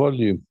lost the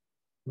volume.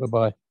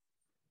 Bye-bye.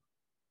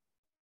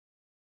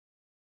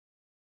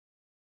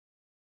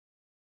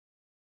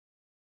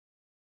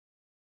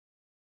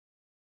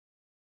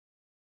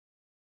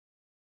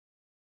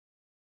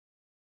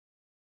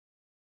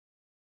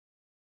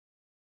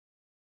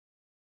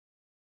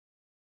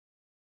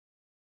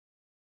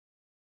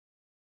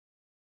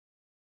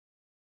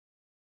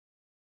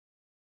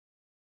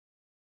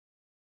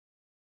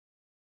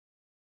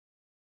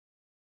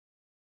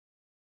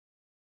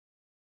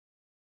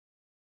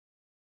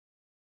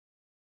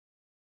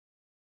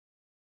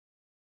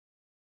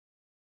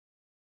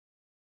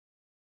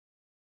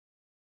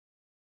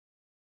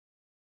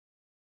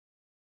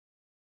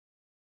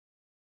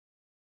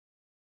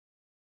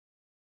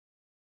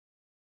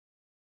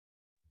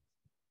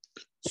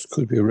 This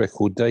could be a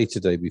record day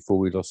today before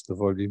we lost the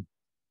volume.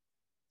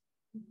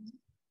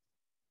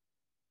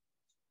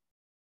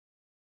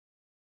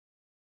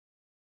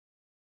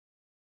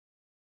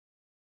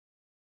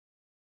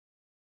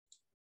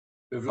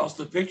 We've lost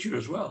the picture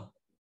as well.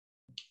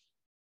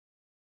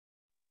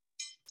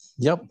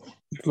 Yep,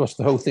 we've lost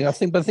the whole thing.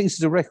 But I think this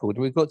is a record.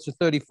 We've got to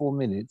 34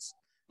 minutes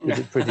with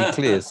it pretty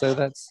clear. So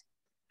that's,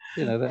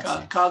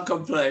 that's can't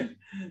complain.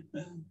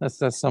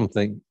 That's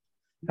something.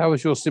 How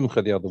was your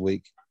simcha the other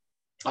week?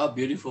 Oh,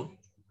 beautiful.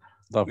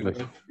 Lovely.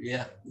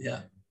 Yeah.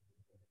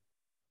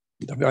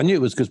 I knew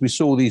it was because we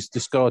saw these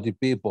discarded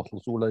beer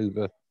bottles all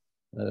over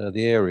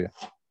the area.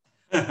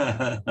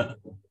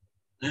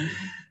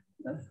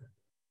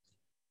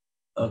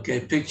 Okay,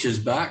 picture's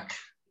back.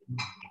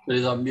 Put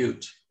it on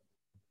mute.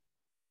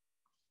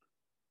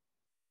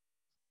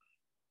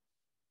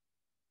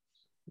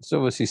 It's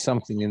obviously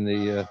something in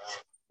the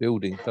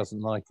building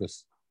doesn't like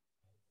us.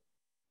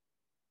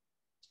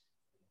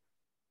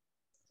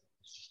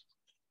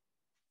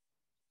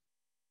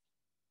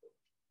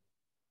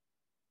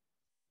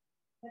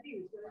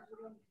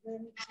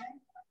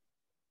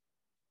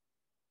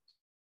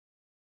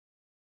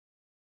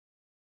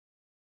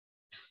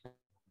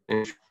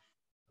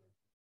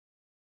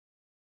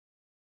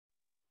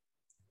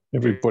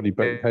 Everybody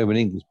back home in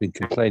England's been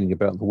complaining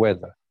about the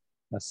weather.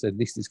 I said, at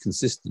least it's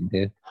consistent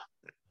here.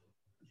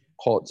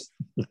 Hot.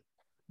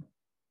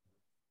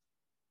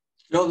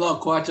 Still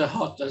not quite as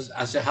hot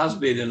as it has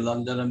been in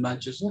London and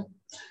Manchester.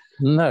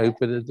 No,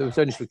 but it was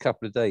only for a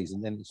couple of days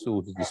and then it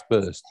sort of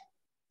dispersed.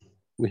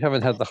 We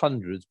haven't had the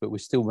hundreds, but we're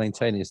still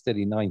maintaining a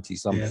steady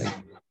 90-something.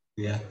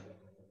 Yeah.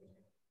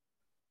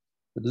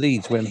 But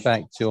Leeds went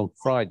back till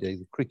Friday.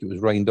 The cricket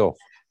was rained off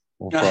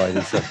on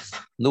Friday, so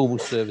normal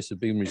service had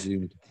been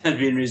resumed. Had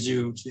been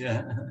resumed,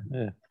 yeah.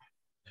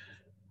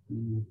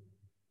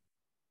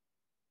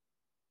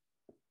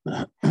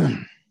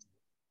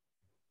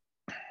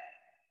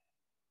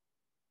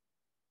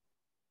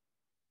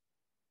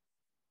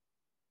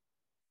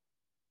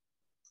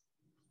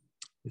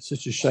 It's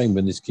such a shame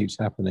when this keeps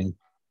happening.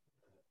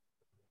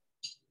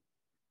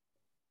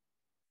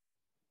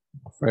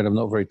 I'm afraid I'm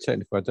not very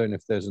technical. I don't know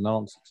if there's an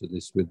answer to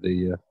this with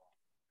the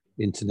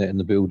internet and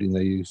the building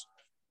they use.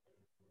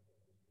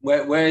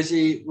 Where is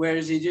he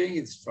doing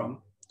it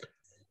from?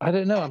 I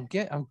don't know. I'm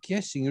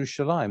guessing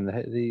Yerushalayim,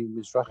 the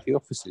Mizrahi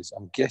offices.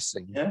 I'm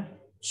guessing. Yeah.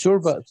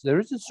 Surba. There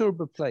is a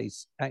Surba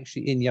place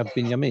actually in Yad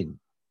Binyamin.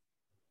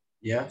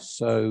 Yeah.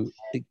 So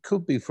it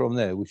could be from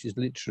there, which is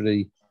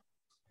literally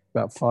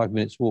about 5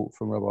 minutes walk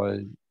from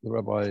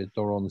Rabbi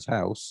Doron's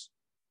house,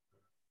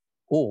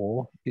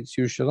 or it's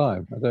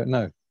Yerushalayim. I don't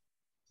know.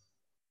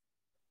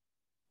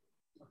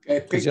 Okay,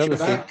 picture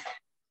back.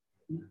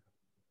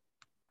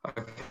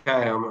 Okay,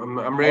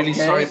 I'm really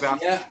sorry about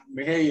that. Yeah,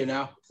 we hear you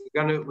now.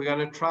 We're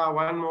gonna try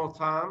one more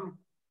time.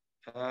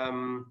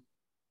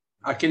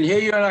 I can hear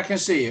you and I can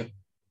see you.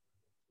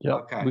 Yeah.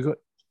 Okay.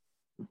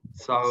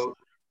 So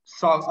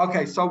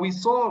okay, so we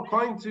saw,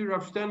 according to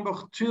Rav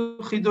Sternbuch, two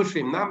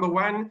chidushim. Number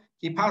one,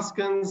 he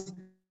paskins,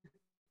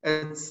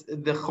 it's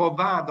the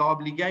chovah, the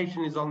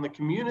obligation is on the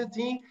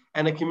community,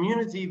 and a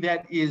community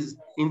that is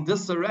in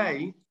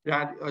disarray,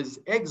 that is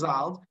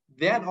exiled,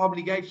 that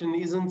obligation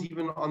isn't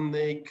even on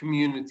the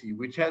community,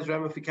 which has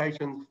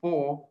ramifications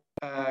for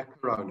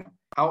Corona.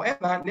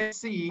 However, let's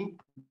see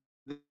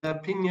the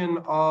opinion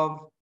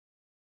of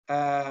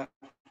Rav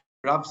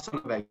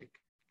Soloveitchik.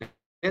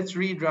 Let's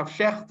read Rav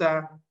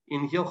Shechter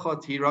in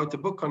Hilchot. He wrote a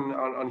book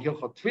on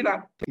Hilchot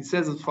Tefillah. He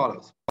says as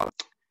follows.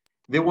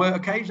 There were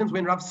occasions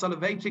when Rav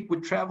Soloveitchik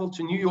would travel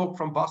to New York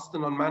from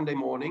Boston on Monday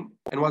morning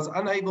and was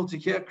unable to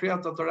hear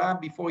Kriyat Torah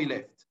before he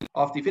left.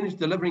 After he finished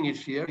delivering his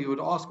shir, he would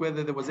ask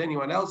whether there was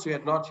anyone else who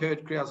had not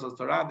heard Kriyat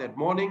Torah that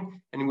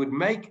morning, and he would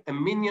make a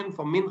minyan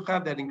for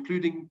Mincha that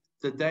including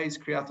the day's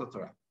Kriyat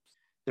Torah.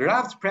 The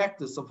Rav's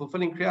practice of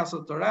fulfilling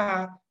Kriyat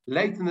Torah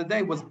late in the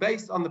day was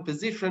based on the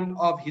position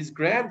of his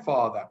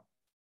grandfather,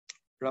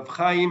 Rav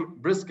Chaim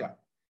Brisker,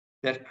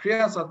 that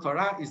Kriyat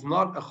Torah is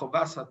not a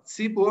chovas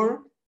hatzibur,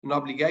 an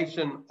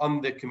obligation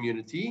on the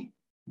community,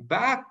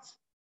 but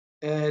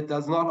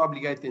does not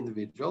obligate the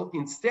individual.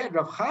 Instead,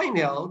 Rav Chaim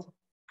held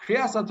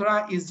Kriyat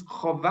Torah is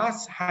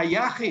chovas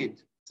hayachid.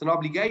 It's an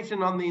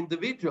obligation on the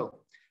individual,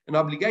 an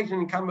obligation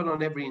incumbent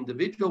on every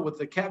individual, with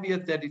the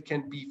caveat that it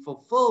can be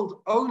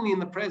fulfilled only in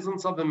the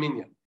presence of a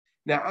minyan.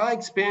 Now, I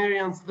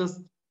experienced this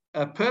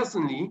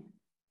personally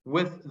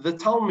with the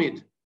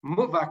Talmud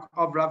Muvak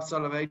of Rav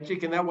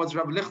Soloveitchik, and that was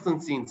Rav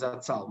Lichtenstein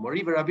Zatzal.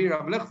 Moriva Rabbi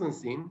Rav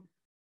Lichtenstein,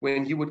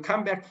 when he would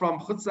come back from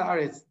Chutz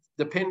La'aretz,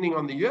 depending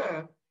on the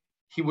year,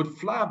 he would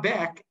fly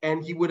back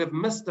and he would have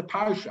missed the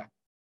parsha.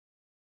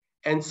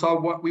 And so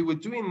what we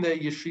would do in the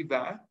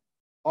yeshiva,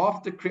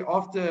 after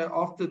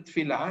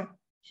tefillah,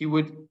 he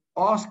would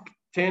ask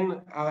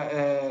 10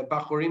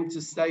 bachurim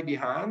to stay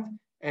behind,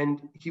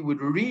 and he would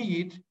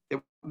read,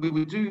 we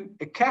would do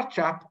a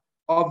catch-up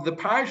of the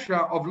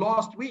parsha of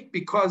last week,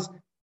 because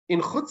in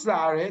Chutz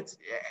La'aretz,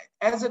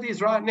 as it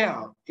is right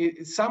now,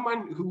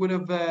 someone who would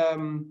have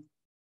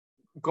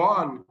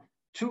gone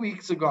 2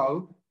 weeks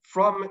ago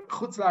from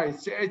Chutz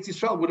La'aretz to Eretz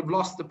Yisrael would have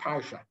lost the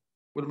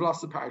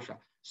parsha.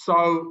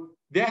 So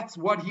that's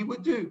what he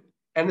would do,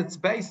 and it's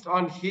based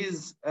on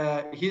his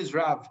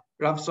Rav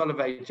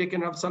Soloveitchik,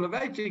 and Rav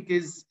Soloveitchik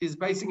is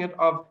basing it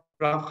of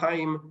Rav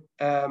Chaim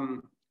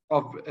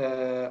of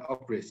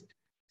Brisk.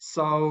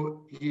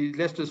 So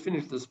let's just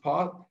finish this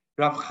part.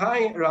 Rav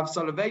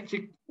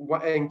Soloveitchik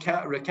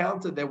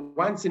recounted that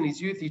once in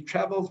his youth he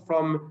traveled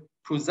from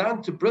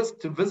Puzan to Brisk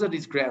to visit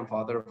his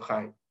grandfather, Rav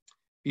Chaim.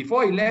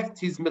 Before he left,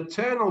 his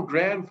maternal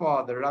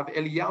grandfather, Rav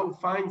Eliyahu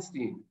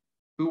Feinstein,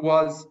 who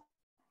was,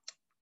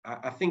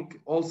 I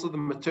think, also the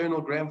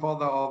maternal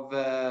grandfather of,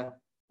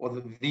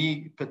 or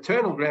the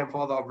paternal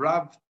grandfather of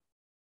Rav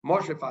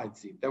Moshe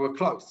Feinstein, they were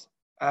close,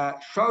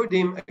 showed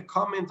him a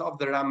comment of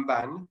the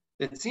Ramban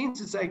that seems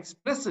to say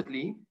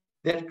explicitly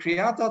that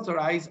Kriyat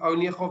Torah is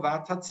only a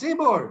chovat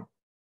hatzibur.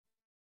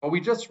 What we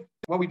just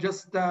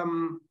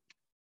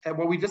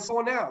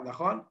saw now,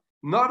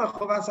 not a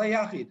chovas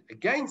hayachid,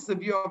 against the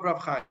view of Rav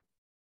Chaim.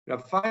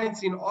 Rav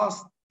Feinstein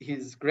asked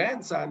his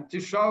grandson to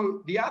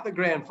show the other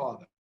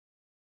grandfather.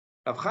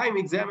 Rav Chaim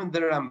examined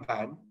the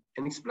Ramban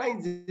and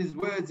explains his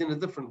words in a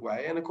different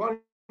way, and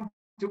according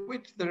to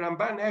which the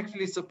Ramban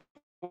actually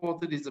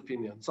supported his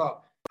opinion. So,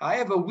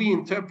 however, we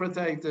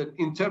interpreted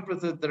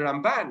the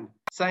Ramban,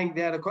 saying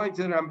that according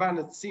to the Ramban,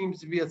 it seems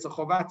to be it's a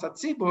chovat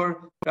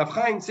hatzibur. Rav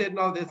Chaim said,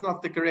 no, that's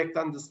not the correct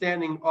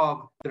understanding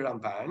of the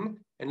Ramban.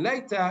 And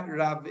later,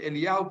 Rav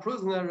Eliyahu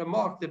Prusner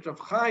remarked that Rav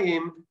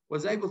Chaim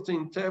was able to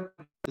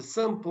interpret the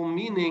simple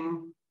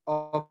meaning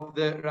of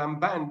the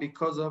Ramban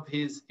because of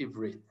his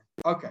Ivrit.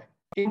 Okay,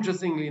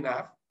 interestingly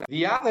enough,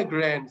 the other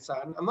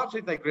grandson, I'm not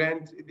sure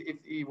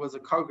if he was a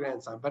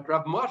co-grandson, but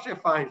Rav Moshe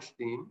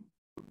Feinstein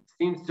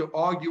seems to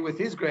argue with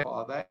his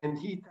grandfather, and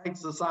he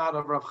takes the side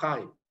of Rav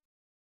Chaim.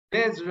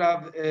 There's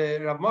Rav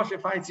Moshe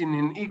Feinstein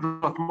in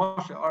Igrot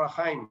Moshe Orach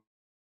Chaim,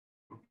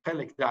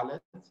 Pelek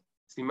Dalet,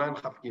 Siman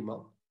Chaf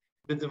Gimel.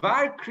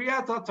 בדבר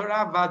קריאת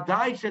התורה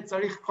ודאי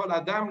שצריך כל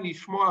אדם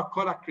לשמוע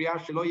כל הקריאה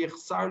שלא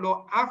יחסר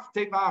לו אף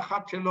תיבה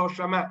אחת שלא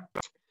שמע.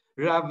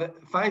 Rav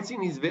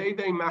Feinstein is very,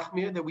 very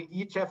machmir that we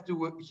each have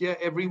to hear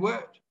every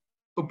word.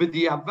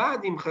 ובדיעבד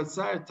אם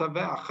חסר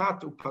תיבה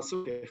אחת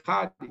ופסוק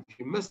אחד, if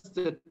you missed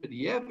it,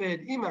 בדיעבד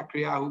אם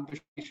הקריאה הוא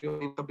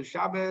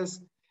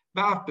בשבס,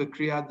 ואף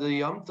בקריאת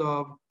יום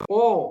טוב,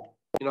 or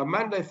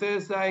Monday,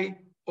 Thursday,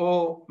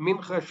 or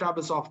Mincha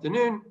Shabbos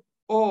afternoon,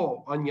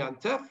 or on Yom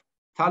Tov,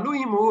 if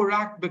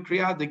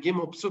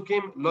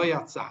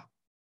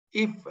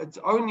it's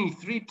only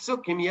 3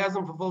 psukim, he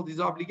hasn't fulfilled his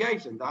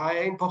obligation.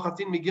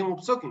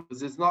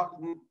 Because it's not,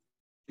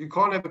 you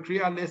can't have a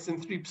kriya less than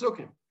 3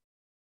 psukim.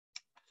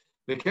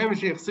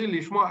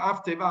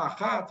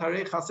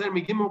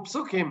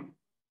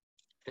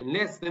 And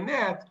less than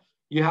that,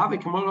 you have a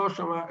lo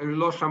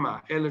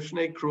shama.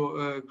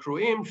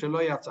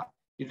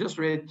 You just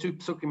read 2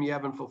 psukim, you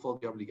haven't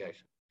fulfilled the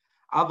obligation.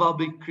 But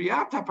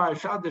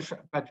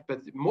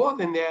more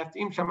than that,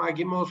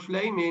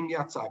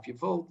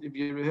 if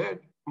you heard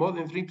more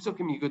than 3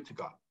 psukim, you're good to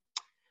go.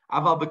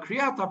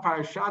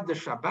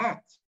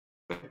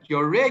 But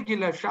your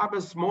regular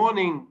Shabbos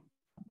morning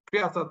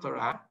Kriyat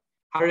Torah,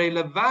 הרי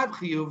לבד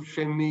חיוב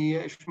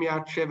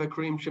שמיעת 7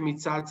 קוראים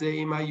שמצד זה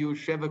אם היו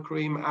 7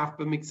 קוראים אף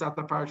במקצת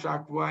הפרשה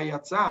הקבועה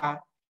יצא.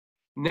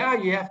 Now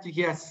you have to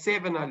hear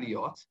 7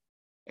 aliyot.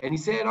 And he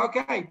said,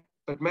 okay,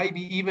 but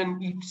maybe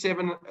even each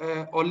 7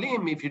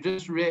 olim, if you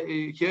just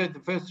hear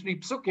the first 3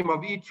 psukim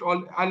of each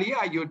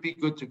aliyah, you'd be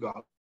good to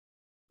go.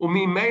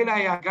 וממילא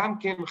היה גם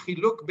כן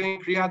חילוק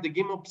בין קריאת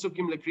גימל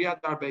פסוקים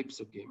לקריאת 4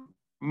 פסוקים.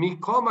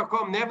 מכל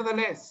מקום,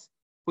 nevertheless,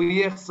 הוא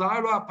יחזר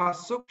לו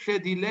הפסוק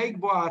שדילג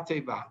בו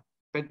התיבה.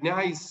 But now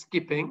he's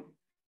skipping.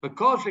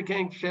 וכל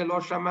שכן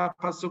כשלא שמע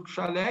פסוק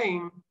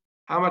שלם,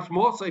 how much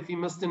more so if he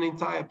missed an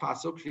entire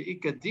pasuk,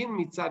 שעיקר דין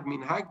מצד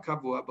מנהג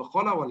קבוע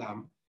בכל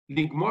העולם,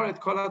 לגמור את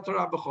כל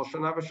התורה בכל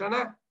שנה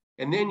ושנה.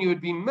 And then you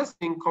would be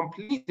missing,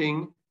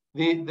 completing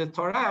the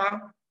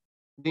Torah,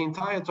 the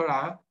entire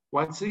Torah,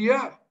 once a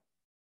year.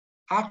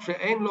 אך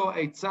שאין לו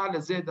עצה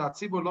לזה,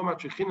 הציבור לא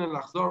מצליחים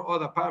לחזור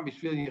עוד הפעם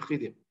בשביל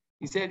יחידים.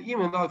 He said,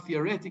 even though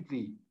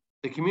theoretically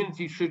the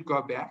community should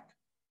go back,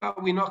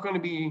 we're not going to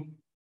be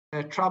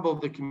trouble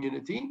the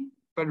community,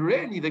 but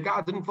really the guy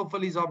didn't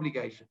fulfill his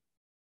obligation.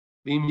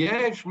 ואם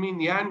יש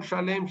מניין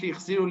שלם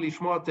שהחזירו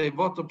לשמוע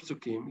תיבות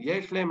ופסוקים,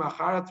 יש להם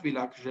אחר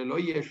התפילה, כשלא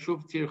יהיה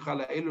שוב טרחה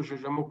לאלו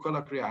ששמעו כל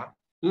הקריאה,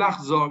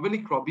 לחזור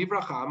ולקרוא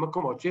בברכה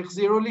המקומות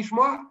שהחזירו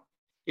לשמוע.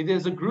 If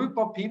there's a group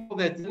of people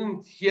that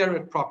didn't hear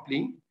it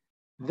properly,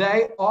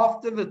 they,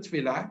 after the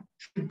tefillah,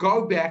 should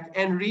go back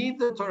and read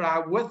the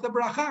Torah with the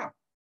bracha.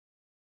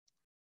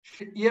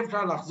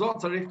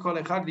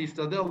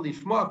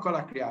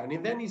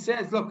 And then he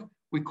says, look,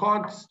 we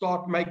can't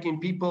start making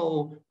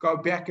people go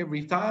back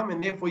every time,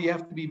 and therefore you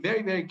have to be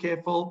very, very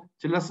careful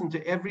to listen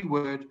to every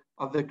word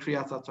of the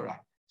Kriyat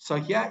Torah. So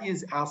here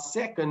is our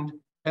second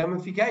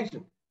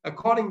ramification.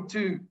 According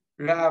to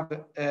Rav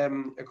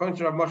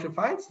Moshe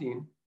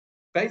Feinstein,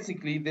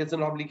 basically there's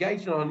an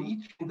obligation on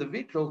each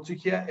individual to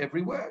hear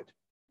every word.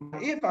 Now,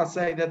 if I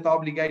say that the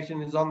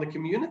obligation is on the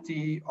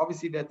community,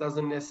 obviously that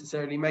doesn't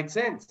necessarily make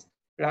sense.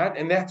 Right?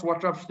 And that's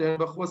what Rav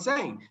Sternbuch was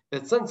saying,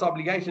 that since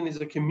obligation is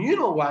a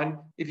communal one,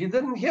 if you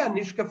didn't hear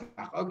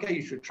nishkafach, okay,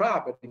 you should try,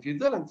 but if you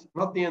didn't,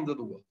 not the end of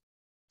the world.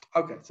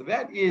 Okay, so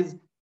that is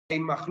a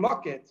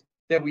machloket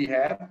that we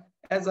have.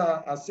 As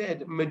I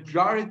said,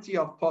 majority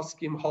of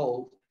poskim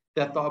hold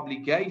that the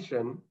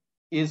obligation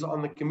is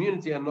on the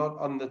community and not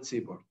on the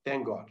tzibur.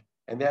 Thank God.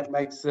 And that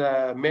makes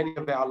many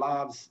of our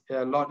lives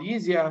a lot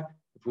easier.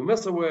 If we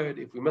miss a word,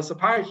 if we miss a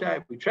parasha,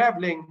 if we're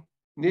traveling,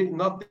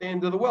 not the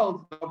end of the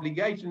world. The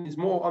obligation is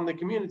more on the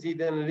community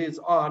than it is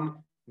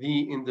on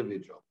the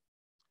individual.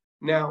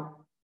 Now,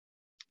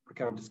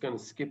 okay, I'm just going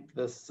to skip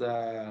this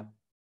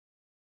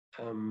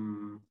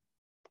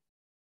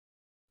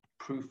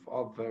proof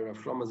of Rav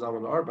Shlomo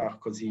Zalman Auerbach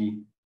because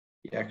he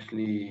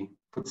actually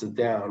puts it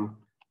down.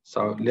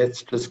 So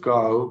let's just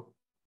go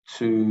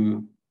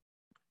to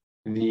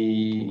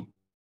the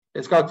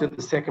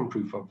second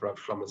proof of Rav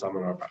Shlomo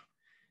Zalman Auerbach.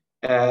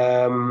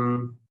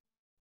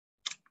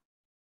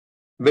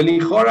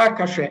 V'lichora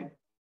kashe.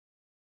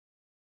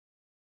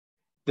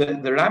 The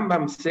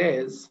Rambam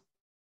says,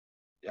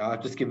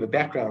 I'll just give a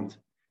background.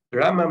 The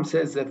Rambam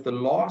says that the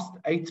last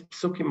 8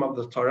 psukim of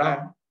the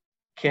Torah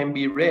can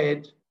be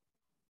read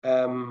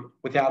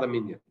without a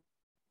minyan.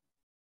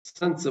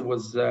 Since it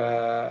was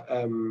after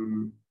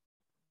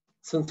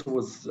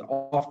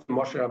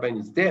Moshe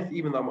Rabbeinu's death,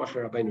 even though Moshe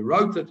Rabbeinu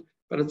wrote it,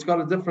 but it's got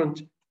a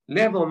different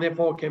level and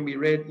therefore can be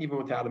read even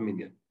without a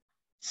minyan.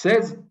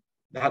 Says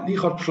the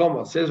Halichot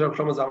Shlomo, says Rav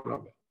Shlomo Zalman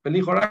Auerbach,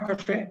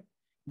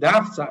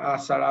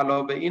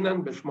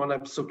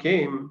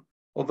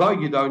 although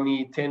you don't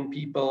need 10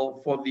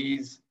 people for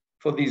these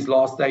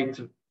last 8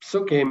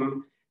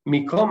 psukim,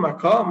 mikol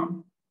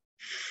makom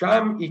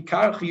sham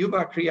ikar chiyuv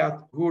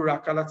hakriyat hu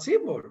rak al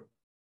hatzibur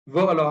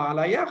v'lo al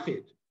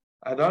hayachid.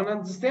 I don't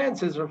understand,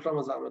 says Rav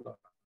Shlomo Zalman Auerbach.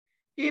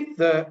 If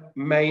the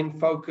main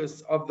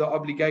focus of the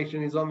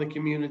obligation is on the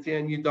community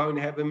and you don't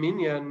have a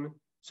minyan,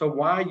 so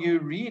why are you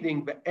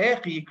reading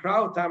ve'echi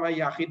yikra'u tam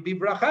hayachid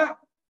bibracha?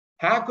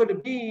 How could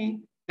it be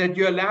that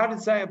you're allowed to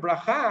say a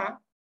bracha,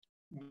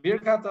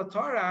 Birkat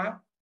Torah,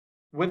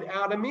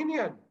 without a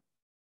minyan?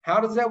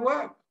 How does that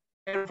work?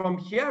 And from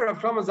here, Rav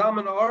Shlomo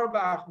Zalman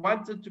Auerbach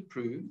wanted to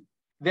prove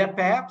that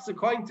perhaps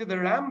according to the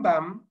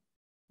Rambam,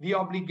 the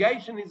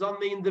obligation is on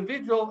the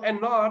individual and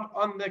not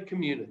on the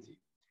community.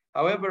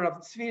 However,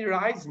 Rav Tzvi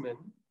Reisman,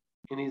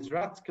 in his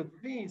Ratz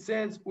Katvi,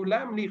 says,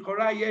 Ulam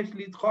lichora yesh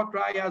lidchot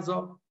ra'ya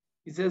zo.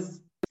 He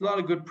says, it's not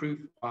a good proof.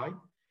 Why?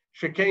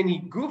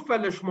 Shekeni gufa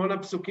leshmona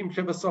psukim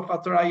shebesof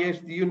haTorah yesh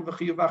diyun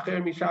v'chiyuv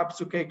acher misha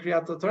psukei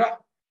kriyat haTorah.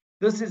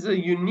 This is a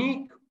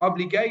unique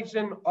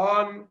obligation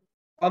on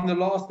the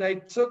last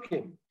 8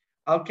 psukim.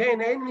 Al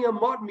kein ein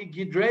li'amod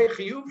migidrei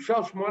chiyuv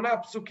shel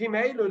shmona psukim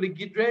elu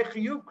ligidrei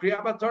chiyuv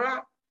kriyat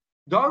haTorah.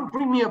 Don't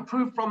bring me a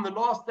proof from the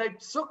last 8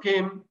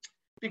 psukim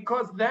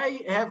because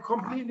they have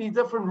completely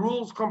different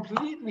rules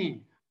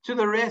completely to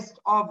the rest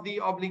of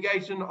the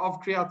obligation of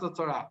Kriyat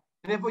Torah.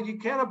 And therefore, you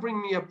cannot bring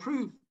me a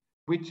proof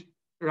which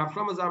Rav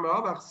Shlomo Zalman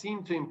Auerbach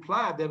seemed to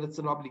imply that it's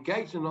an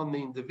obligation on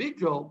the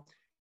individual.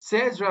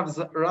 Says Rav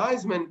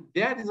Reisman,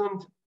 that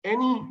isn't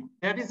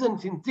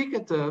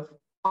indicative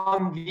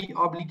on the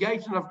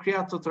obligation of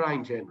Kriyat Torah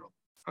in general.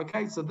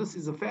 Okay, so this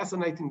is a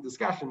fascinating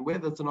discussion,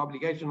 whether it's an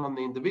obligation on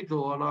the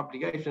individual or an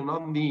obligation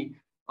on the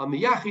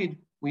Yachid.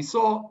 We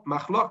saw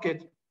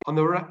Machloket on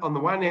the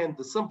one hand.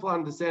 The simple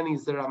understanding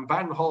is the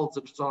Ramban holds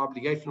that it's an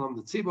obligation on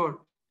the Tzibur.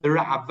 The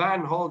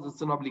Ra'avan holds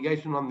it's an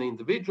obligation on the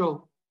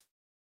individual.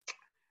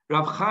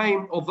 Rav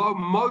Chaim, although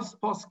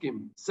most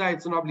poskim say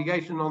it's an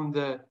obligation on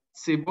the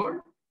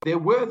Tzibur, there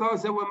were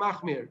those that were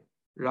Machmir.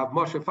 Rav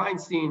Moshe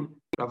Feinstein,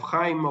 Rav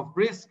Chaim of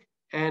Brisk,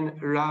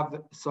 and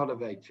Rav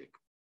Soloveitchik.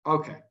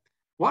 Okay.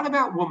 What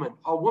about women?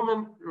 Are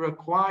women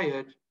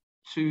required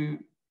to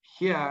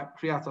hear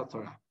Kriyat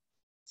Torah?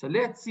 So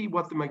let's see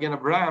what the Magen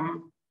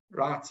Avraham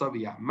writes over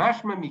here.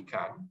 Mashma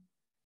mikan,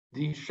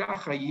 the isha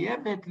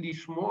chayevet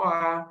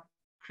lishmoa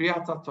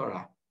Kriyat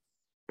Torah.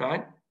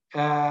 Right?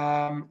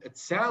 It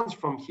sounds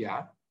from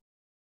here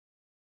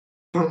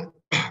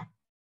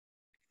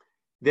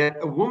that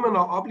a woman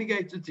are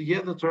obligated to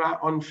hear the Torah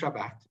on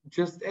Shabbat,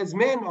 just as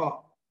men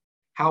are.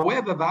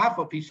 However,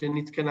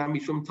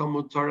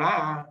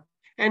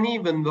 and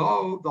even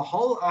though the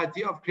whole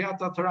idea of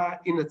Kriyat Torah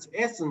in its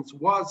essence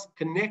was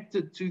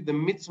connected to the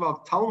mitzvah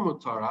of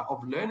Talmud Torah,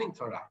 of learning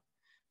Torah,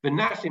 and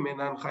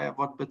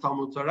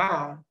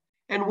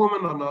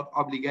women are not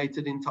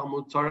obligated in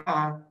Talmud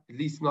Torah, at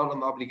least not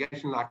an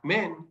obligation like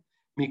men.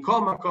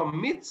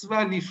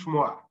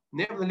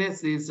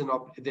 Nevertheless, there's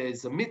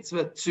a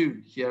mitzvah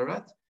to hear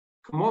it.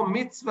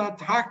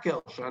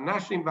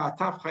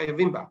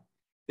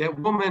 That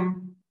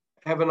women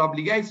have an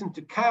obligation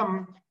to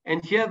come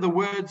and hear the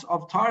words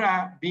of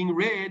Torah being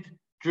read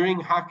during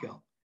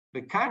Hakel.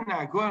 But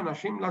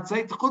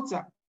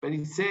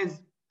he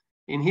says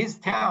in his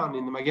town,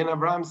 in the Magen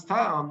Abraham's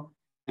town,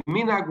 the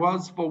minhag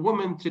was for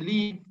women to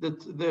leave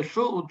the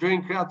shul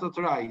during Kriyat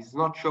Torah. He's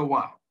not sure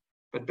why.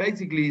 But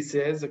basically he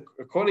says,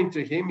 according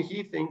to him,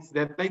 he thinks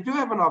that they do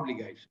have an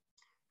obligation.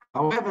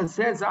 However,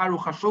 says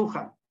Aruch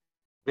HaShulchan,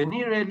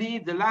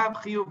 V'nireh de lav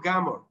chiyuv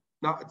gamor.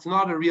 Now, it's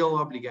not a real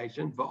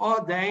obligation.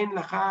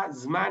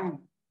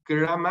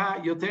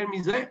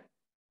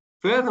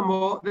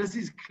 Furthermore, this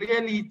is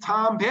clearly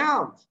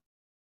time-bound.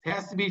 It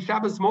has to be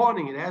Shabbos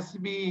morning. It has to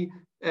be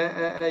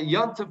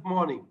Yom Tov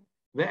morning.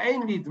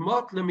 And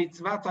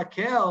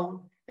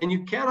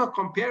you cannot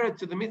compare it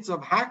to the mitzvah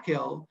of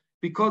Hakel,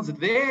 because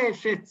there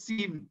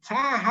the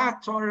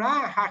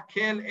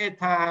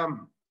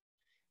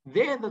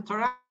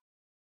Torah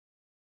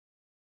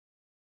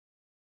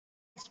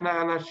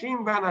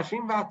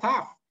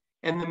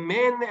and the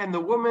men and the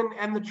women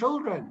and the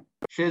children.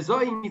 That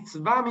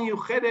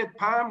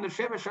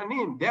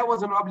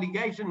was an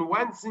obligation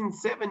once in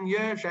 7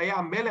 years,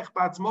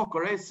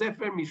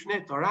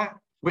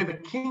 where the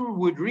king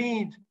would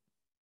read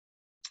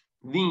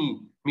the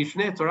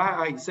Mishneh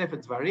Torah, Sefer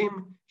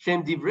Dvarim,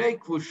 Shem Divrei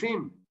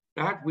Kvushim,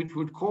 right, which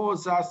would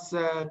cause us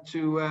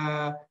to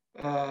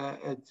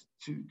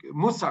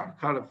musar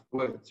kind of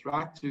words,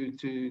 right,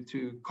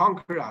 to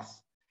conquer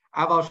us.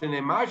 The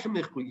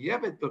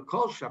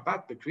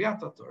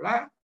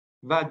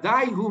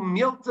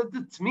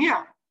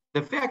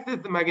fact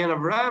that the Magen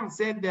Avraham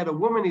said that a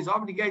woman is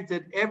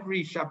obligated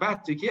every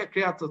Shabbat to hear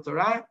Kriyat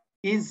Torah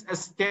is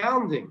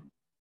astounding.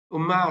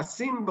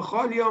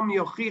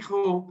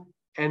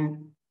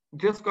 And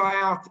just go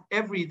out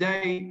every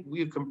day,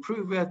 you can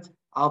prove it.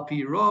 And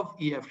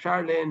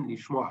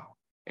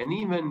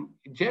even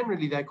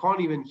generally, they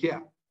can't even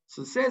hear.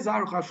 So says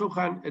Aruch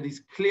HaShulchan, it is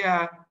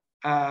clear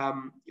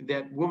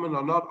that women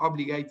are not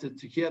obligated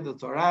to hear the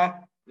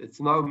Torah.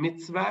 It's no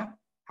mitzvah.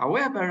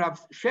 However,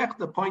 Rav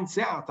Shechter points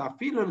out,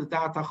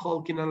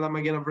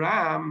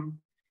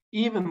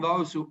 even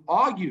those who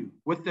argue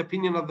with the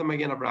opinion of the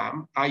Magen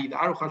Avraham, i.e. the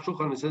Aruch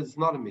HaShulchan says it's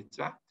not a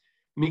mitzvah,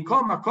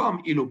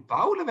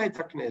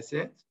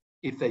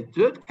 if they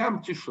did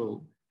come to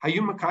shul, they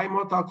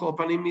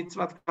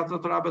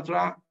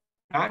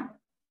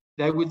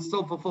would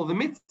still fulfill the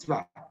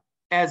mitzvah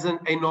as a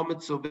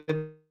no-mitzvah.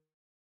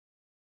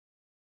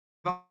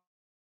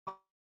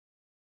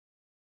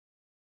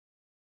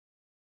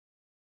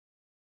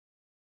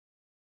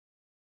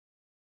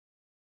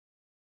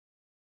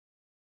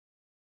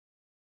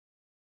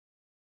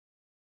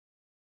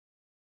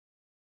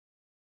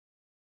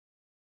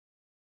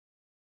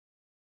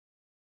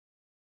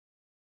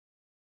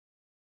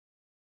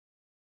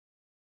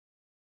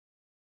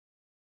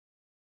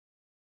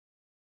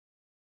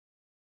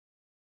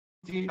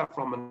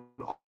 From an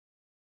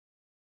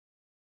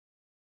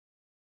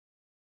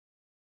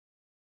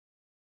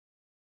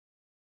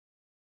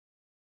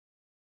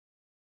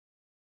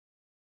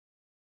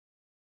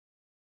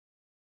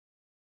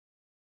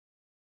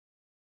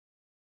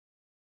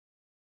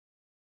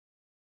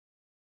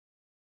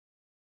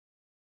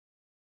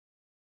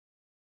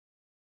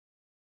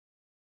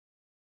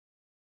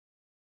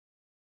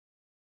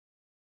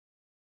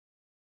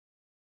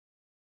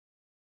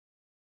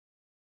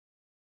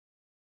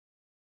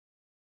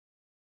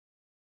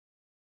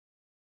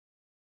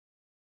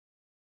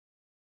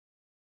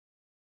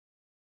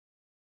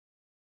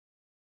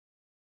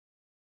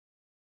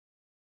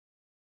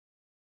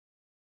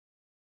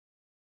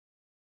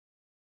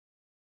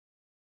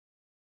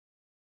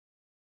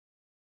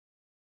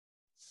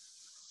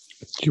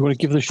Do you want to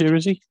give the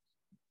Shirazi?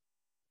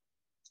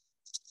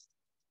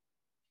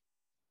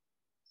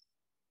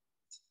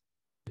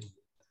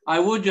 I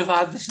would have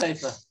had the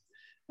safer.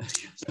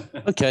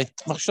 Okay,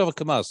 Machshava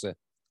Kamasa.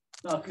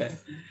 Okay.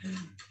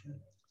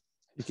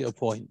 You get a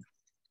point.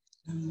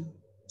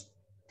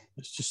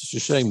 It's just a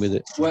shame with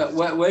it.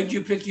 Where do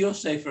you pick your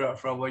safer up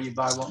from when you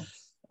buy one?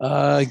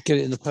 Get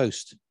it in the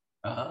post.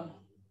 Uh-huh.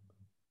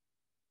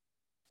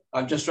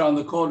 I'm just around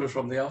the corner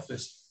from the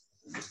office.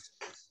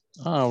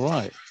 Oh,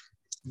 right.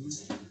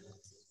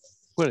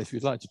 Well, if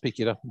you'd like to pick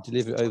it up and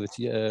deliver it over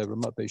to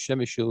Ramat Beit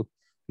Shemesh, you'll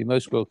be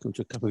most welcome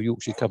to a cup of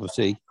Yorkshire cup of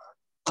tea.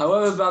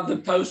 However bad the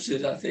post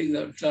is, I think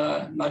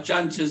that my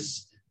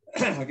chances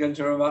of going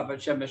to Ramat Beit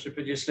Shemesh are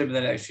pretty slim in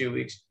the next few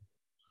weeks,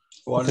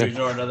 for one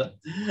reason or another.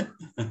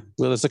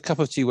 Well, there's a cup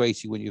of tea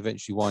waiting when you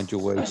eventually wind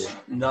your way there.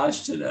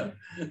 Nice to know.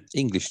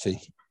 English tea.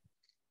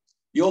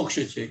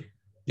 Yorkshire tea.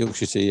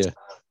 Yorkshire tea, yeah.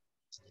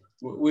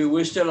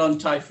 We're still on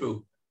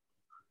Typhoon.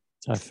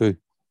 Typhoon.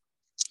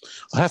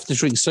 I have to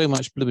drink so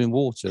much blooming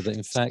water that,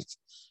 in fact,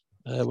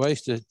 I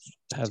used to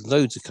have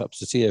loads of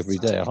cups of tea every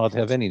day. I hardly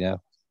have any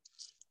now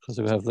because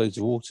I have loads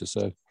of water,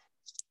 so it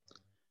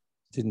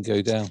didn't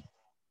go down.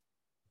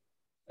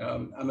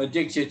 I'm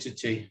addicted to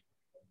tea.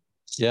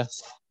 Yeah?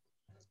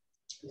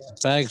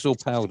 Bags or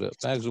powder?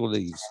 Bags or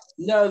leaves?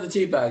 No, the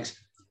tea bags.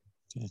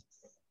 Okay.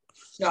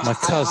 No, My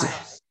cousin.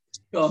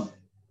 Go on.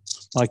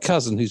 My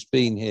cousin, who's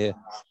been here,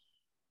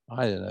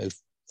 I don't know,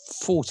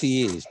 40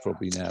 years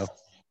probably now,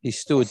 he's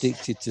still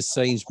addicted to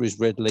Sainsbury's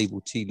Red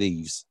Label tea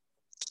leaves.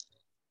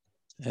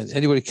 And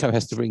anybody come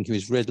has to bring him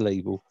his Red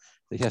Label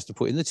that he has to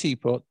put in the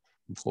teapot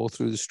and pour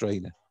through the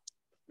strainer.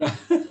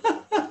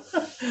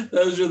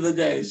 Those were the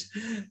days.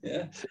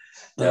 Yeah.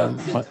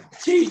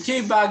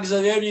 Tea bags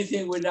are the only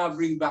thing we now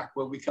bring back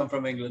when we come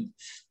from England.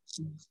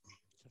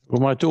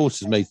 Well, my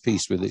daughter's made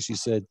peace with it. She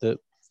said that,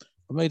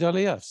 I made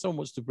Aliyah, if someone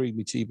wants to bring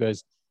me tea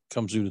bags,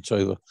 comes through the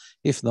Tova.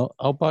 If not,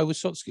 I'll buy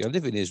Wysotsky. I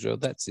live in Israel.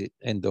 That's it.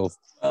 End of.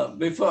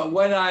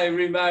 When I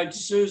remarried to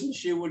Susan,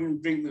 she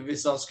wouldn't drink the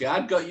Wysotsky.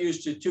 I'd got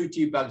used to 2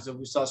 tea bags of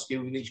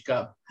Wysotsky with each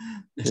cup.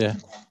 Yeah.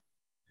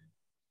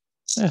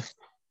 Yeah.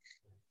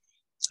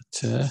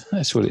 But,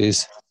 that's what it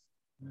is.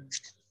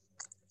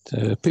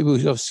 People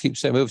obviously keep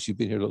saying, obviously you've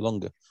been here a lot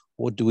longer.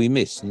 What do we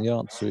miss? And the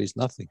answer is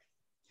nothing.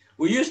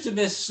 We used to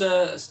miss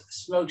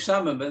smoked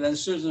salmon, but then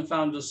Susan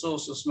found a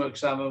source of smoked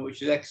salmon,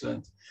 which is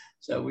excellent.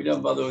 So we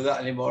don't bother with that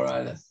anymore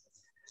either.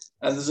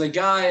 And there's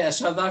a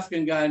South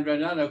African guy in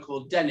Renano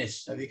called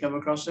Dennis. Have you come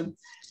across him?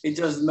 He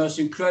does the most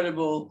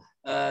incredible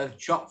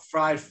chopped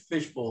fried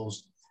fish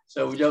balls.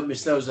 So we don't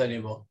miss those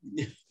anymore.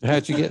 How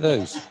do you get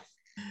those?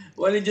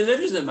 Well, he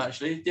delivers them,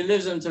 actually. He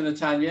delivers them to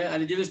Netanya,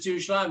 and he delivers to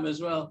Yerushalayim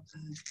as well.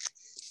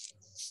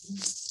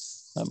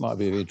 That might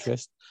be of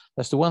interest.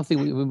 That's the one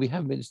thing we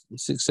haven't been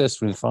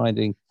successful in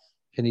finding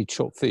any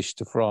chopped fish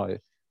to fry.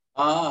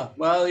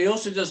 Well, he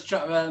also does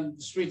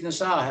sweet and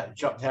sour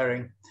chopped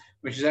herring,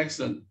 which is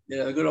excellent. You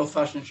know, the good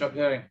old-fashioned chopped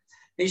herring.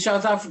 He's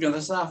South African.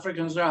 The South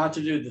Africans know how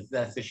to do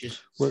their fishes.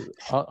 Well,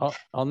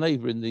 our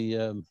neighbour in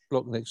the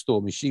block next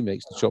door, she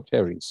makes the chopped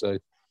herring. So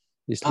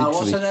it's literally...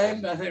 What's her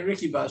name? I think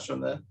Ricky Buzz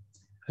from there.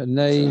 Her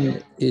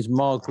name is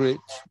Margaret.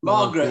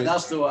 Margaret,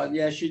 that's the one.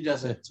 Yeah, she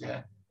does it.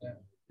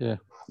 Yeah.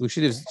 Well,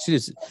 she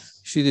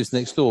lives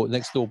next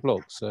door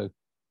block. So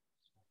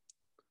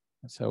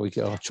that's how we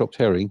get our chopped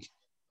herring.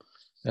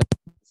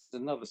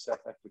 There's another South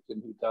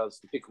African who does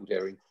the pickled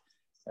herring,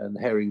 and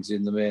the herring's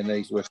in the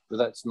mayonnaise, but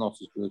that's not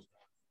as good,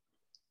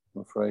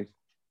 I'm afraid.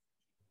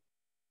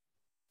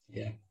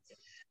 Yeah.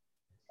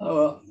 Oh,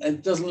 well,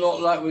 it doesn't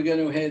look like we're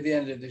going to hear the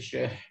end of this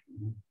year.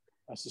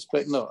 I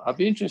suspect not. I'd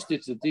be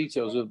interested in the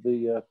details of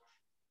the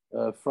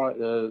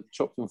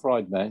chopped and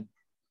fried man.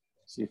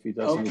 See if he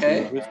does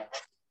anything with it.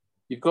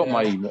 You've got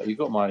my email. You've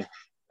got my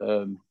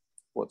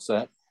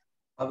WhatsApp.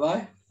 Have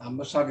I? I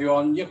must have you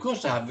on. Yeah, of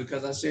course I have,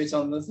 because I see it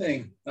on the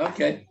thing.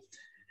 Okay.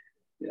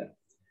 Yeah.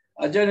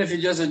 I don't know if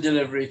he does a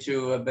delivery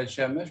to Beit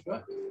Shemesh,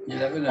 but you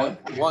never know.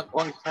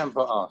 One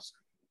camper asked.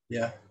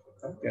 Yeah.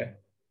 Okay.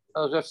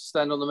 I'll just have to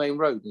stand on the main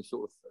road and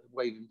sort of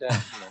wave him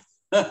down.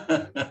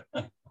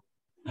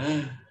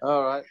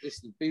 All right.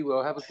 Listen, be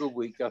well. Have a good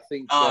week. I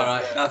think. All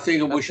right. I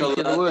think we shall.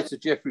 In the words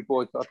of Jeffrey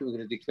Boyd, I think we're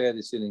going to declare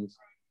this innings.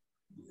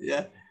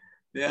 Yeah.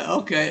 Yeah.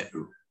 Okay.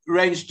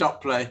 Rain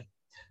stop play.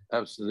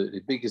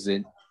 Absolutely. Big as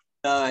in.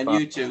 And bye.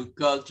 You too.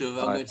 God too.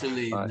 I'm going to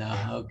leave bye.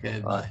 now.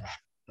 Okay. Bye.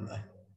 Bye.